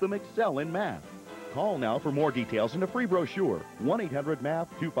to help them excel in math. Call now for more details and a free brochure.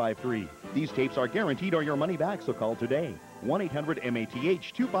 1-800-MATH-253. These tapes are guaranteed or your money back, so call today.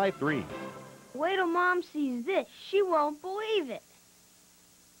 1-800-MATH-253. Wait till Mom sees this. She won't believe it.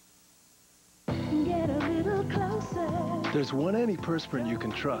 Get a little closer. There's one antiperspirant you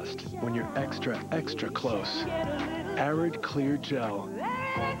can trust when you're extra, extra close. Arid Clear Gel.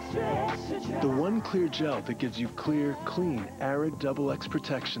 The one clear gel that gives you clear, clean, Arid XX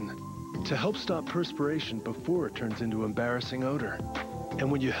protection to help stop perspiration before it turns into embarrassing odor.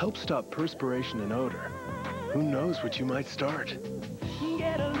 And when you help stop perspiration and odor, who knows what you might start?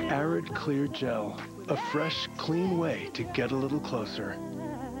 Arid Clear Gel, a fresh, clean way to get a little closer.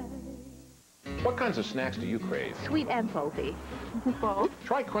 What kinds of snacks do you crave? Sweet and salty. Both.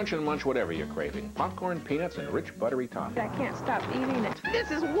 Try Crunch and Munch whatever you're craving. Popcorn, peanuts, and rich buttery topping. I can't stop eating it. This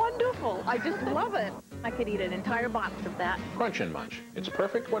is wonderful. I just love it. I could eat an entire box of that. Crunch and Munch. It's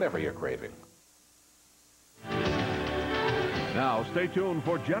perfect whatever you're craving. Now stay tuned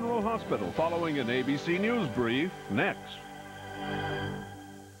for General Hospital following an ABC News brief next.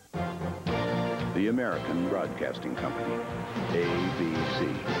 The American Broadcasting Company,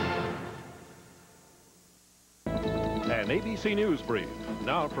 ABC. An ABC News brief.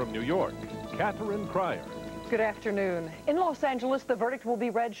 Now from New York, Catherine Cryer. Good afternoon. In Los Angeles, the verdict will be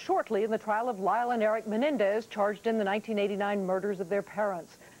read shortly in the trial of Lyle and Eric Menendez, charged in the 1989 murders of their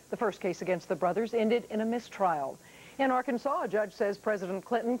parents. The first case against the brothers ended in a mistrial. In Arkansas, a judge says President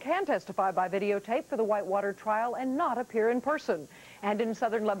Clinton can testify by videotape for the Whitewater trial and not appear in person. And in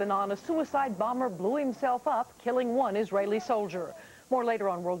southern Lebanon, a suicide bomber blew himself up, killing one Israeli soldier. More later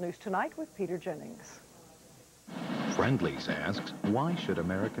on World News Tonight with Peter Jennings. Friendly's asks, why should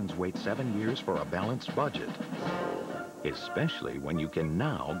Americans wait 7 years for a balanced budget? Especially when you can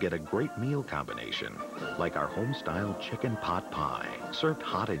now get a great meal combination, like our home-style chicken pot pie, served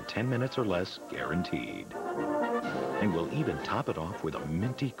hot in 10 minutes or less, guaranteed. And we'll even top it off with a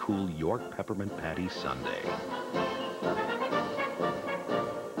minty cool York peppermint patty sundae.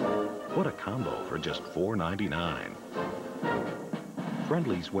 What a combo for just $4.99.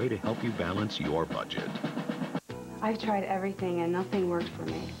 Friendly's way to help you balance your budget. I've tried everything and nothing worked for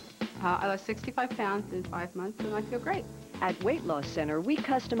me. I lost 65 pounds in 5 months and I feel great. At Weight Loss Center, we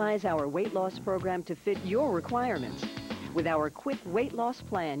customize our weight loss program to fit your requirements. With our quick weight loss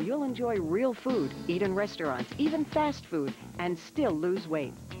plan, you'll enjoy real food, eat in restaurants, even fast food, and still lose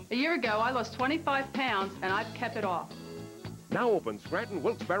weight. A year ago, I lost 25 pounds and I've kept it off. Now open Scranton,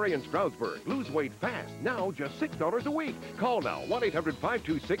 Wilkes-Barre, and Stroudsburg. Lose weight fast. Now just $6 a week. Call now,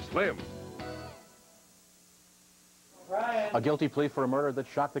 1-800-526-SLIM. A guilty plea for a murder that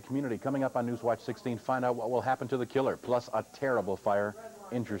shocked the community. Coming up on Newswatch 16, find out what will happen to the killer. Plus, a terrible fire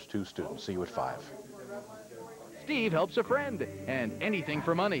injures 2 students. See you at 5. Steve helps a friend, and anything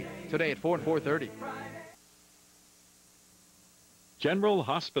for money. Today at 4 and 4:30. General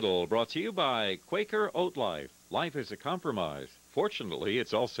Hospital, brought to you by Quaker Oat Life. Life is a compromise. Fortunately,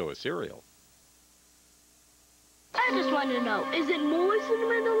 it's also a cereal. I just wanted to know, is it more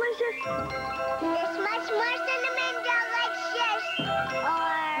cinnamon delicious? This much more cinnamon delicious.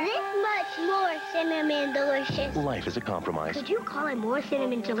 Or this much more cinnamon delicious. Life is a compromise. Could you call it more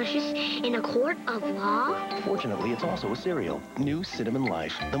cinnamon delicious in a court of law? Fortunately, it's also a cereal. New Cinnamon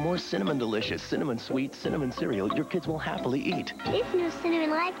Life. The more cinnamon delicious, cinnamon sweet, cinnamon cereal your kids will happily eat. This new Cinnamon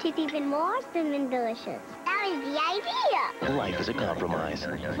Life tastes even more cinnamon delicious. That is the idea. Life is a compromise.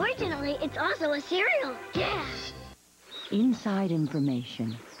 Fortunately, it's also a cereal. Yeah. Inside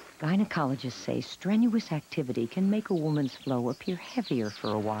information. Gynecologists say strenuous activity can make a woman's flow appear heavier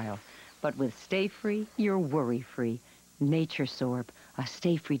for a while. But with Stayfree, you're worry-free. NatureSorb, a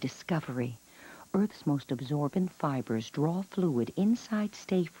Stayfree discovery. Earth's most absorbent fibers draw fluid inside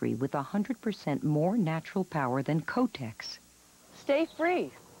Stayfree with 100% more natural power than Kotex. Stay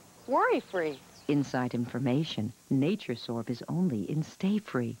free. Worry-free. Inside information. NatureSorb is only in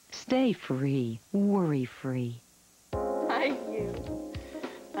Stayfree. Stay free. Worry-free. Thank you.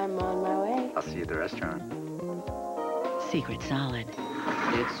 I'm on my way. I'll see you at the restaurant. Secret Solid.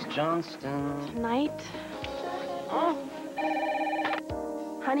 It's Johnston. Tonight? Oh.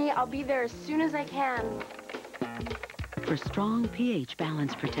 Honey, I'll be there as soon as I can. For strong pH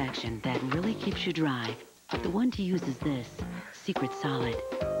balance protection that really keeps you dry, the one to use is this, Secret Solid.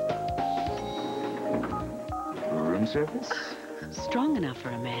 Room service? Strong enough for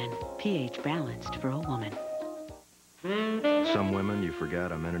a man, pH balanced for a woman. Some women you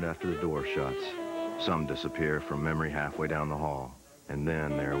forget a minute after the door shuts. Some disappear from memory halfway down the hall. And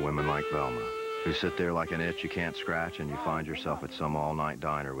then there are women like Velma, who sit there like an itch you can't scratch, and you find yourself at some all-night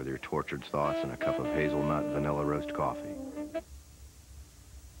diner with your tortured thoughts and a cup of hazelnut vanilla roast coffee.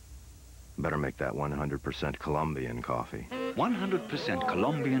 Better make that 100% Colombian coffee. 100%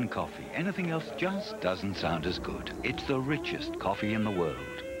 Colombian coffee. Anything else just doesn't sound as good. It's the richest coffee in the world.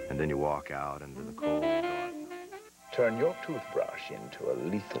 And then you walk out into the cold, dark. turn your toothbrush into a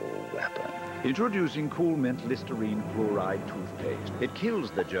lethal weapon. Introducing Cool Mint Listerine Fluoride Toothpaste. It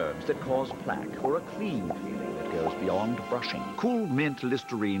kills the germs that cause plaque for a clean feeling that goes beyond brushing. Cool Mint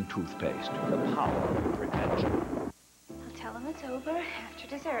Listerine Toothpaste. The power of prevention. I'll tell him it's over after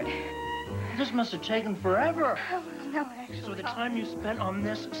dessert. This must have taken forever. Oh, no, actually. So the time you spent on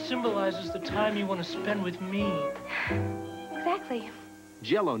this symbolizes the time you want to spend with me. Exactly.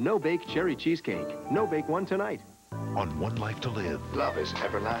 Jell-O no-bake cherry cheesecake. No-bake one tonight. On One Life to Live. Love is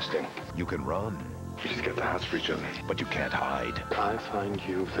everlasting. You can run. You just get the house for each other. But you can't hide. I find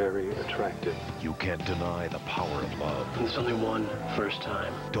you very attractive. You can't deny the power of love. There's only one first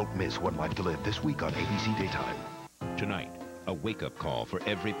time. Don't miss One Life to Live this week on ABC Daytime. Tonight, a wake-up call for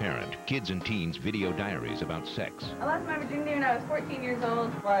every parent. Kids and teens video diaries about sex. I lost my virginity when I was 14 years old.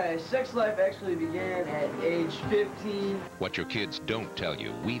 My sex life actually began at age 15. What your kids don't tell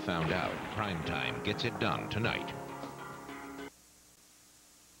you, we found out. Primetime gets it done tonight.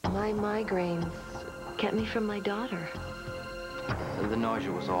 My migraines kept me from my daughter. The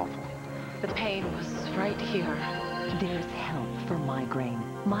nausea was awful. The pain was right here. There's help for migraine.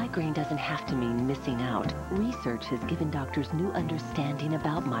 Migraine doesn't have to mean missing out. Research has given doctors new understanding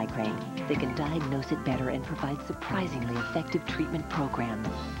about migraine. They can diagnose it better and provide surprisingly effective treatment programs.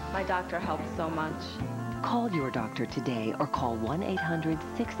 My doctor helped so much. Call your doctor today or call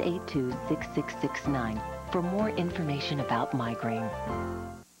 1-800-682-6669 for more information about migraine.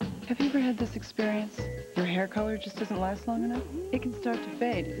 Have you ever had this experience? Your hair color just doesn't last long enough? It can start to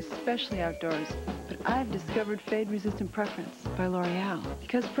fade, especially outdoors. But I've discovered Fade-Resistant Preference by L'Oreal.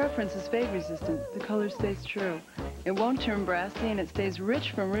 Because Preference is fade-resistant, the color stays true. It won't turn brassy and it stays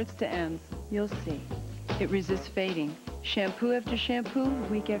rich from roots to ends. You'll see. It resists fading. Shampoo after shampoo,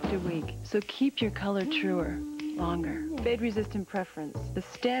 week after week. So keep your color truer, longer. Fade-Resistant Preference, the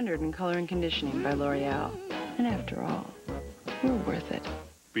standard in color and conditioning by L'Oreal. And after all, we're worth it.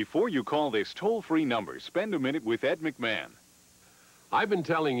 Before you call this toll-free number, spend a minute with Ed McMahon. I've been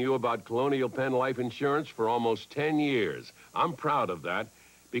telling you about Colonial Penn Life Insurance for almost 10 years. I'm proud of that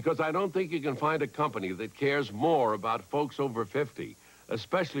because I don't think you can find a company that cares more about folks over 50,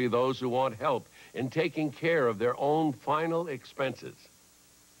 especially those who want help in taking care of their own final expenses.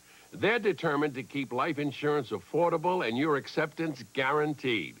 They're determined to keep life insurance affordable and your acceptance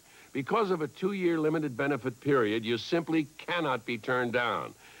guaranteed. Because of a 2-year limited benefit period, you simply cannot be turned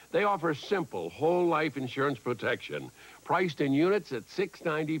down. They offer simple whole life insurance protection, priced in units at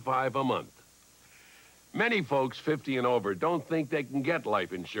 $6.95 a month. Many folks 50 and over don't think they can get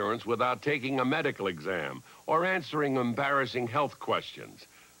life insurance without taking a medical exam or answering embarrassing health questions.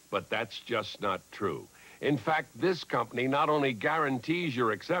 But that's just not true. In fact, this company not only guarantees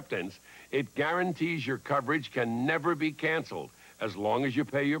your acceptance, it guarantees your coverage can never be canceled as long as you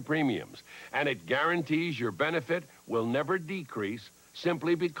pay your premiums. And it guarantees your benefit will never decrease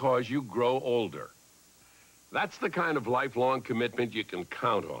simply because you grow older. That's the kind of lifelong commitment you can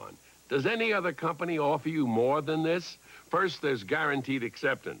count on. Does any other company offer you more than this? First, there's guaranteed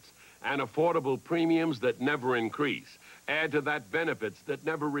acceptance and affordable premiums that never increase. Add to that benefits that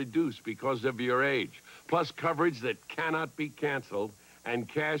never reduce because of your age, plus coverage that cannot be canceled and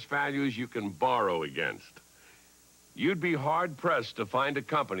cash values you can borrow against. You'd be hard-pressed to find a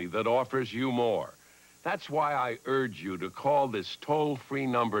company that offers you more. That's why I urge you to call this toll-free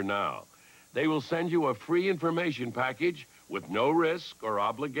number now. They will send you a free information package with no risk or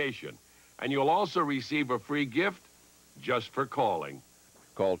obligation. And you'll also receive a free gift just for calling.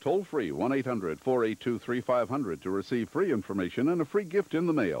 Call toll-free 1-800-482-3500 to receive free information and a free gift in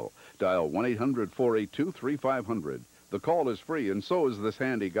the mail. Dial 1-800-482-3500. The call is free, and so is this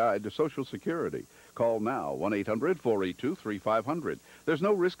handy guide to Social Security. Call now, 1-800-482-3500. There's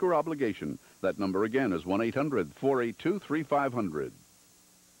no risk or obligation. That number again is 1-800-482-3500.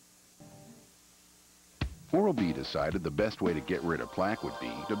 Oral-B decided the best way to get rid of plaque would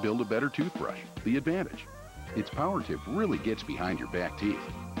be to build a better toothbrush, the Advantage. Its power tip really gets behind your back teeth,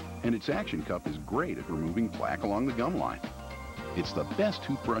 and its action cup is great at removing plaque along the gum line. It's the best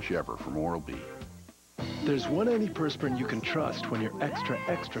toothbrush ever from Oral-B. There's one antiperspirant you can trust when you're extra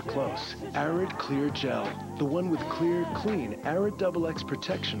close. Arid Clear Gel. The one with clear, clean, Arid Dulcolax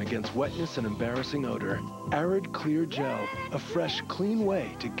protection against wetness and embarrassing odor. Arid Clear Gel. A fresh, clean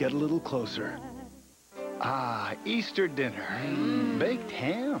way to get a little closer. Ah, Easter dinner. Baked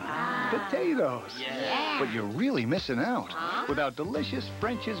ham. Potatoes. Yeah. But you're really missing out without delicious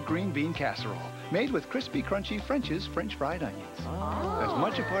French's green bean casserole, made with crispy, crunchy French's French fried onions. As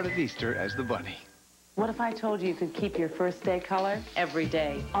much a part of Easter as the bunny. What if I told you could keep your first day color every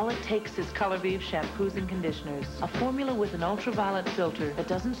day? All it takes is Color Vive shampoos and conditioners. A formula with an ultraviolet filter that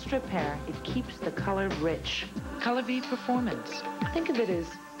doesn't strip hair. It keeps the color rich. Color Vive Performance. Think of it as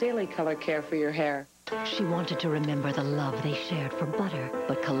daily color care for your hair. She wanted to remember the love they shared for butter,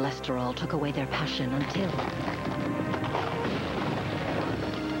 but cholesterol took away their passion until...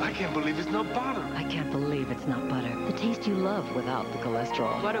 I can't believe it's not butter. I can't believe it's not butter. The taste you love without the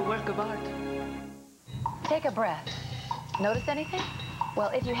cholesterol. What a work of art. Take a breath. Notice anything? Well,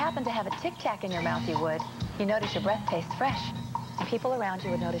 if you happen to have a Tic Tac in your mouth, you would. You notice your breath tastes fresh. And people around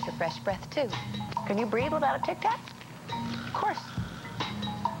you would notice your fresh breath, too. Can you breathe without a Tic Tac? Of course.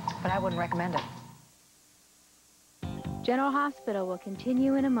 But I wouldn't recommend it. General Hospital will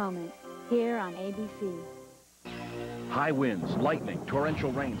continue in a moment, here on ABC. High winds, lightning,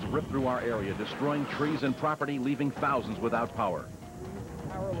 torrential rains rip through our area, destroying trees and property, leaving thousands without power.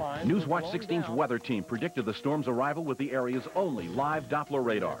 Newswatch 16's weather team predicted the storm's arrival with the area's only live Doppler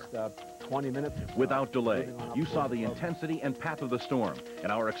radar. 20 minutes. Without delay, you saw the intensity and path of the storm,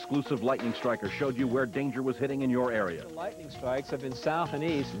 and our exclusive lightning striker showed you where danger was hitting in your area. The lightning strikes have been south and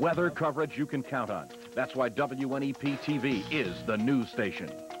east. Weather coverage you can count on. That's why WNEP-TV is the news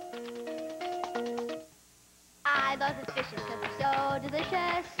station. I love the fishes because they're so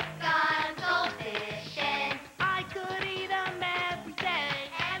delicious. Gone goldfishing. I could eat them every day.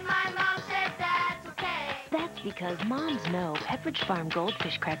 And my mom says that's okay. That's because moms know Pepperidge Farm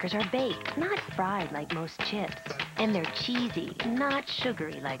goldfish crackers are baked, not fried like most chips. And they're cheesy, not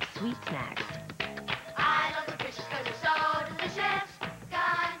sugary like sweet snacks. I love the fishes because they're so delicious.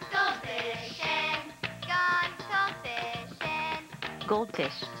 Gone goldfishing. Gone goldfishing.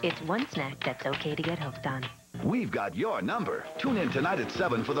 Goldfish, it's one snack that's okay to get hooked on. We've got your number. Tune in tonight at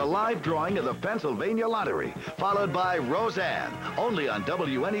 7 for the live drawing of the Pennsylvania Lottery, followed by Roseanne, only on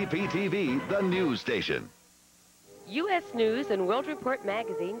WNEP-TV, the news station. U.S. News and World Report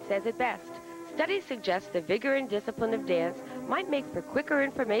magazine says it best. Studies suggest the vigor and discipline of dance might make for quicker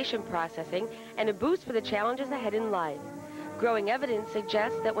information processing and a boost for the challenges ahead in life. Growing evidence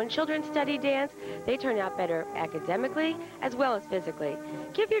suggests that when children study dance, they turn out better academically as well as physically.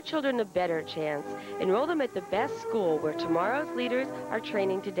 Give your children a better chance. Enroll them at the best school where tomorrow's leaders are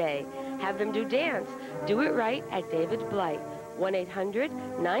training today. Have them do dance. Do it right at David Blight.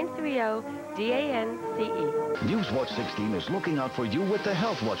 1-800-930-DANCE. Newswatch 16 is looking out for you with the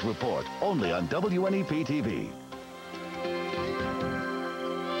Health Watch Report, only on WNEP-TV.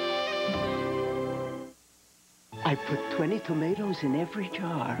 I put 20 tomatoes in every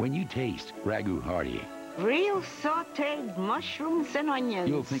jar. When you taste Ragu Hearty, Real sauteed mushrooms and onions.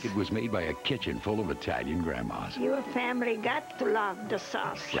 you'll think it was made by a kitchen full of Italian grandmas. Your family got to love the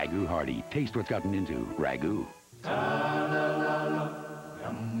sauce. Ragu Hearty. Taste what's gotten into Ragu.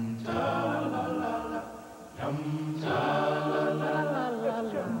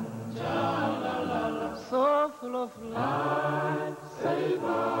 So full of life, save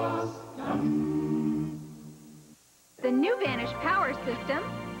us. The new Vanish power system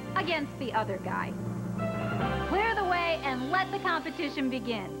against the other guy. Clear the way and let the competition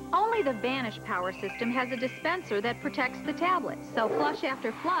begin. Only the Vanish power system has a dispenser that protects the tablet. So flush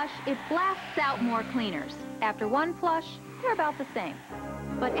after flush, it blasts out more cleaners. After one flush, they're about the same.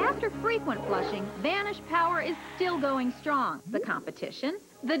 But after frequent flushing, Vanish power is still going strong. The competition,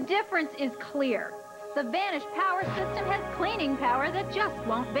 the difference is clear. The Vanish power system has cleaning power that just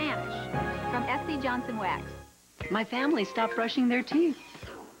won't vanish. From S.C. Johnson Wax. My family stopped brushing their teeth.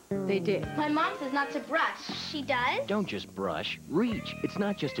 They did. My mom says not to brush. She does? Don't just brush. Reach. It's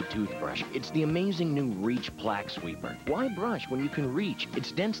not just a toothbrush. It's the amazing new Reach Plaque Sweeper. Why brush when you can reach?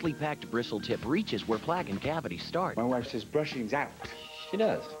 Its densely packed bristle tip reaches where plaque and cavities start. My wife says brushing's out. She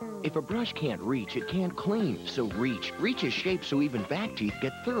does. If a brush can't reach, it can't clean. So reach. Reach is shaped so even back teeth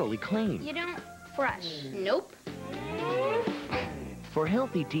get thoroughly clean. You don't brush. Nope. For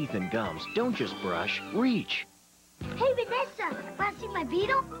healthy teeth and gums, don't just brush. Reach. Hey, Vanessa, want to see my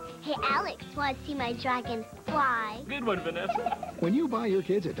beetle? Hey, Alex, want to see my dragon fly? Good one, Vanessa. When you buy your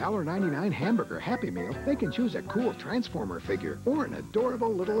kids a $1.99 hamburger Happy Meal, they can choose a cool Transformer figure or an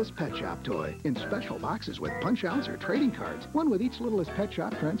adorable Littlest Pet Shop toy in special boxes with punch-outs or trading cards, one with each Littlest Pet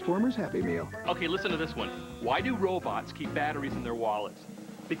Shop Transformers Happy Meal. Okay, listen to this one. Why do robots keep batteries in their wallets?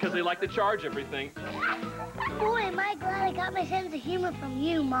 Because they like to charge everything. Boy, am I glad I got my sense of humor from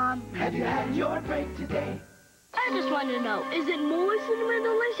you, Mom. Have you had your break today? I just want to know, is it more cinnamon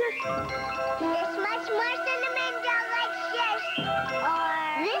delicious? This much more cinnamon delicious. Or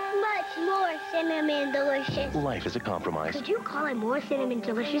this much more cinnamon delicious. Life is a compromise. Could you call it more cinnamon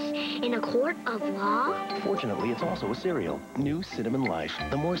delicious in a court of law? Fortunately, it's also a cereal. New Cinnamon Life.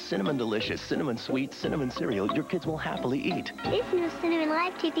 The more cinnamon delicious, cinnamon sweet, cinnamon cereal your kids will happily eat. This new Cinnamon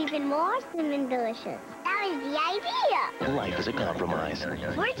Life tastes even more cinnamon delicious. That is the idea. Life is a compromise.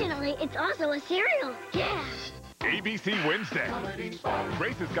 Fortunately, it's also a cereal. Yeah. ABC Wednesday.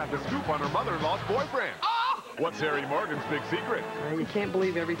 Grace has got the scoop on her mother-in-law's boyfriend. What's Harry Morgan's big secret? You can't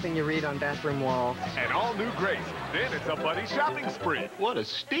believe everything you read on bathroom walls. An all-new Grace. Then it's a Buddy shopping spree. What a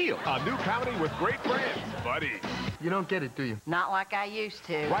steal. A new comedy with great friends. Buddy. You don't get it, do you? Not like I used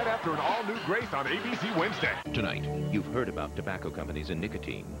to. Right after an all-new Grace on ABC Wednesday. Tonight, you've heard about tobacco companies and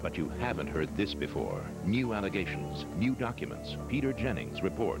nicotine, but you haven't heard this before. New allegations, new documents. Peter Jennings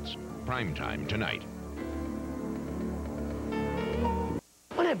reports. Primetime tonight.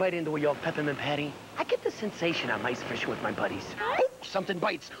 When I bite into a York peppermint patty, I get the sensation I'm ice fishing with my buddies. Oh, something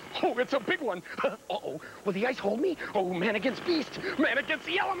bites. Oh, it's a big one. Uh-oh. Will the ice hold me? Oh, man against beast. Man against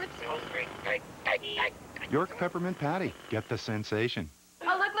the elements. York peppermint patty. Get the sensation.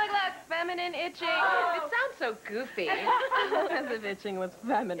 Oh, look, feminine itching. Oh. It sounds so goofy. As if itching was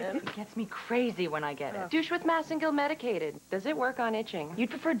feminine. It gets me crazy when I get it. Douche with Massengill medicated. Does it work on itching?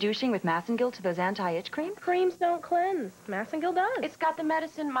 You'd prefer douching with Massengill to those anti-itch creams? Creams don't cleanse. Massengill does. It's got the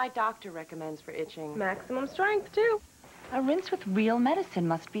medicine my doctor recommends for itching. Maximum strength, too. A rinse with real medicine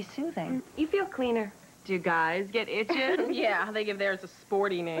must be soothing. You feel cleaner. Do guys get itches? Yeah, they give theirs a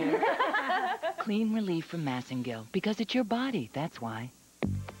sporty name. Clean relief from Massengill, because it's your body, that's why.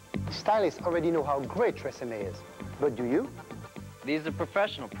 Stylists already know how great Tresemme is, but do you? These are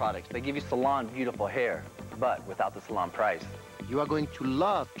professional products. They give you salon beautiful hair, but without the salon price. You are going to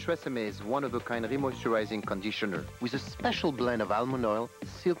love Tresemme's one-of-a-kind remoisturizing conditioner with a special blend of almond oil,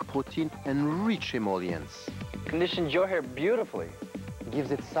 silk protein, and rich emollients. Conditions your hair beautifully.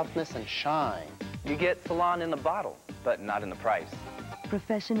 Gives it softness and shine. You get salon in the bottle, but not in the price.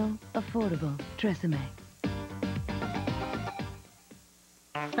 Professional, affordable, Tresemme.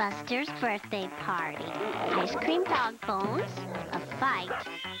 Buster's birthday party. Ice cream dog bones, a fight,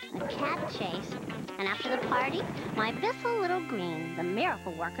 a cat chase, and after the party, my Bissell Little Green, the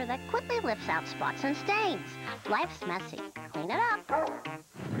miracle worker that quickly lifts out spots and stains. Life's messy. Clean it up.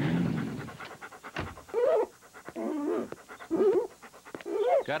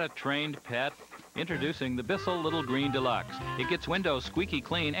 Got a trained pet? Introducing the Bissell Little Green Deluxe. It gets windows squeaky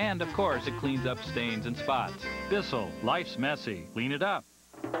clean, and of course, it cleans up stains and spots. Bissell, life's messy. Clean it up.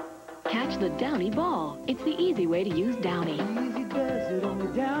 Catch the Downy ball. It's the easy way to use Downy.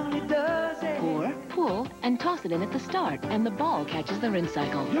 Pour, pull, and toss it in at the start, and the ball catches the rinse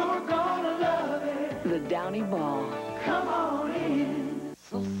cycle. You're gonna love it. The Downy ball. Come on in.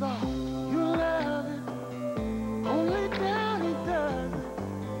 So soft, you'll love it. Only Downy does it.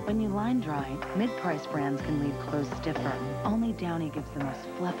 When you line dry, mid-price brands can leave clothes stiffer. Only Downy gives the most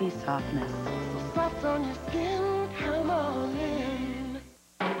fluffy softness. So soft on your skin, come on in.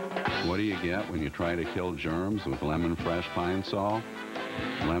 What do you get when you try to kill germs with lemon fresh pine sol?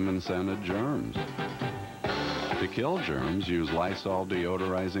 Lemon-scented germs. To kill germs, use Lysol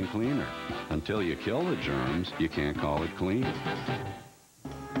deodorizing cleaner. Until you kill the germs, you can't call it clean.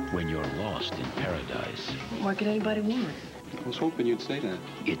 When you're lost in paradise, What could anybody want? I was hoping you'd say that.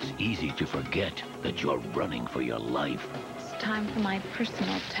 it's easy to forget that you're running for your life. It's time for my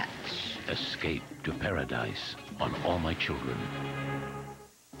personal touch. Escape to paradise on All My Children.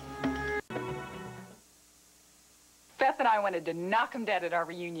 Beth and I wanted to knock 'em dead at our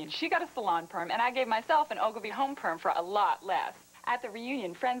reunion. She got a salon perm, and I gave myself an Ogilvy home perm for a lot less. At the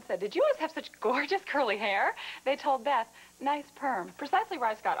reunion, friends said, "Did you always have such gorgeous curly hair?" They told Beth, "Nice perm." Precisely where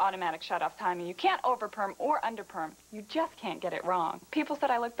it's got automatic shut-off timing. You can't over-perm or under-perm. You just can't get it wrong. People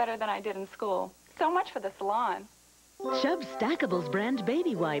said I looked better than I did in school. So much for the salon. Chubb Stackables brand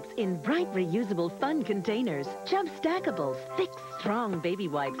baby wipes in bright, reusable, fun containers. Chubb Stackables, thick, strong baby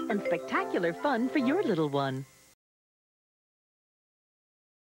wipes and spectacular fun for your little one.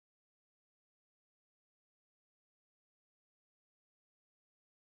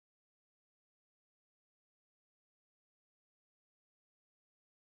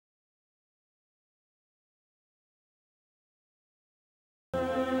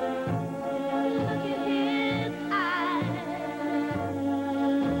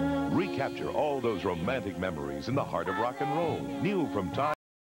 Recapture all those romantic memories in the heart of rock and roll. New from Time.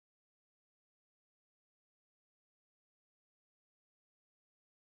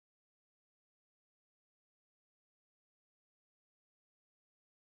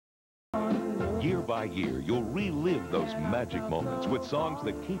 Year by year, you'll relive those magic moments with songs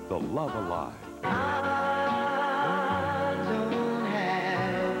that keep the love alive. I don't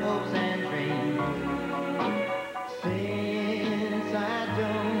have hopes and dreams.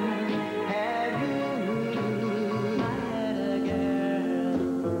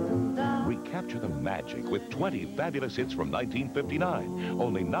 Capture the magic with 20 fabulous hits from 1959.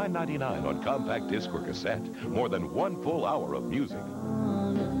 Only $9.99 on compact disc or cassette. More than 1 full hour of music. I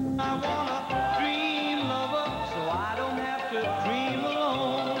want a dream lover, so I don't have to dream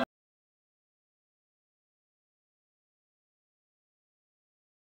alone.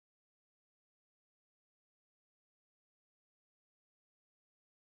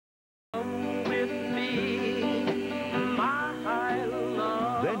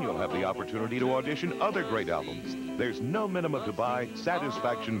 Then you'll have the opportunity to audition other great albums. There's no minimum to buy,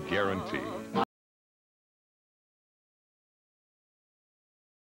 satisfaction guarantee.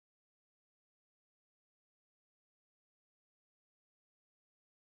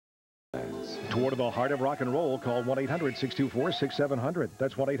 Toward the heart of rock and roll, call 1-800-624-6700.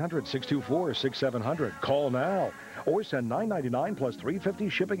 That's 1-800-624-6700. Call now. Or send $9.99 plus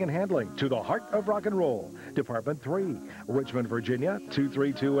 $3.50 shipping and handling to the heart of rock and roll. Department 3, Richmond, Virginia,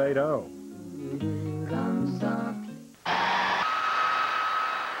 23280.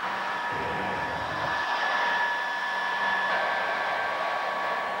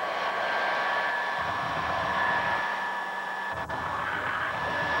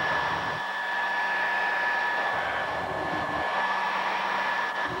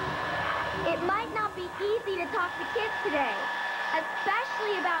 Today,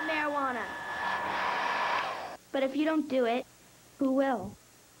 especially about marijuana. But if you don't do it, who will?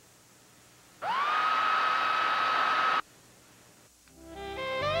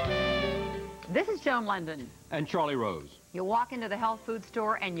 This is Joan London. And Charlie Rose. You walk into the health food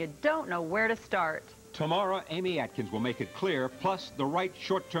store and you don't know where to start. Tomorrow, Amy Atkins will make it clear, plus the right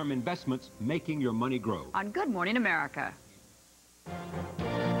short-term investments making your money grow. On Good Morning America.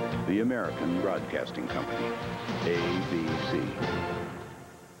 The American Broadcasting Company, ABC.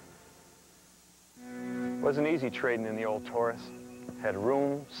 Wasn't easy trading in the old Taurus. Had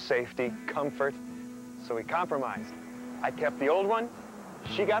room, safety, comfort, so we compromised. I kept the old one,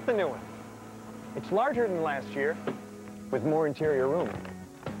 she got the new one. It's larger than last year, with more interior room.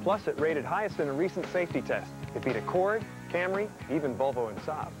 Plus, it rated highest in a recent safety test. It beat Accord, Camry, even Volvo and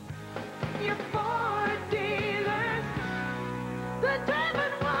Saab. Your Ford dealers, the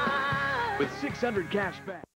diamond one. With 600 cash back.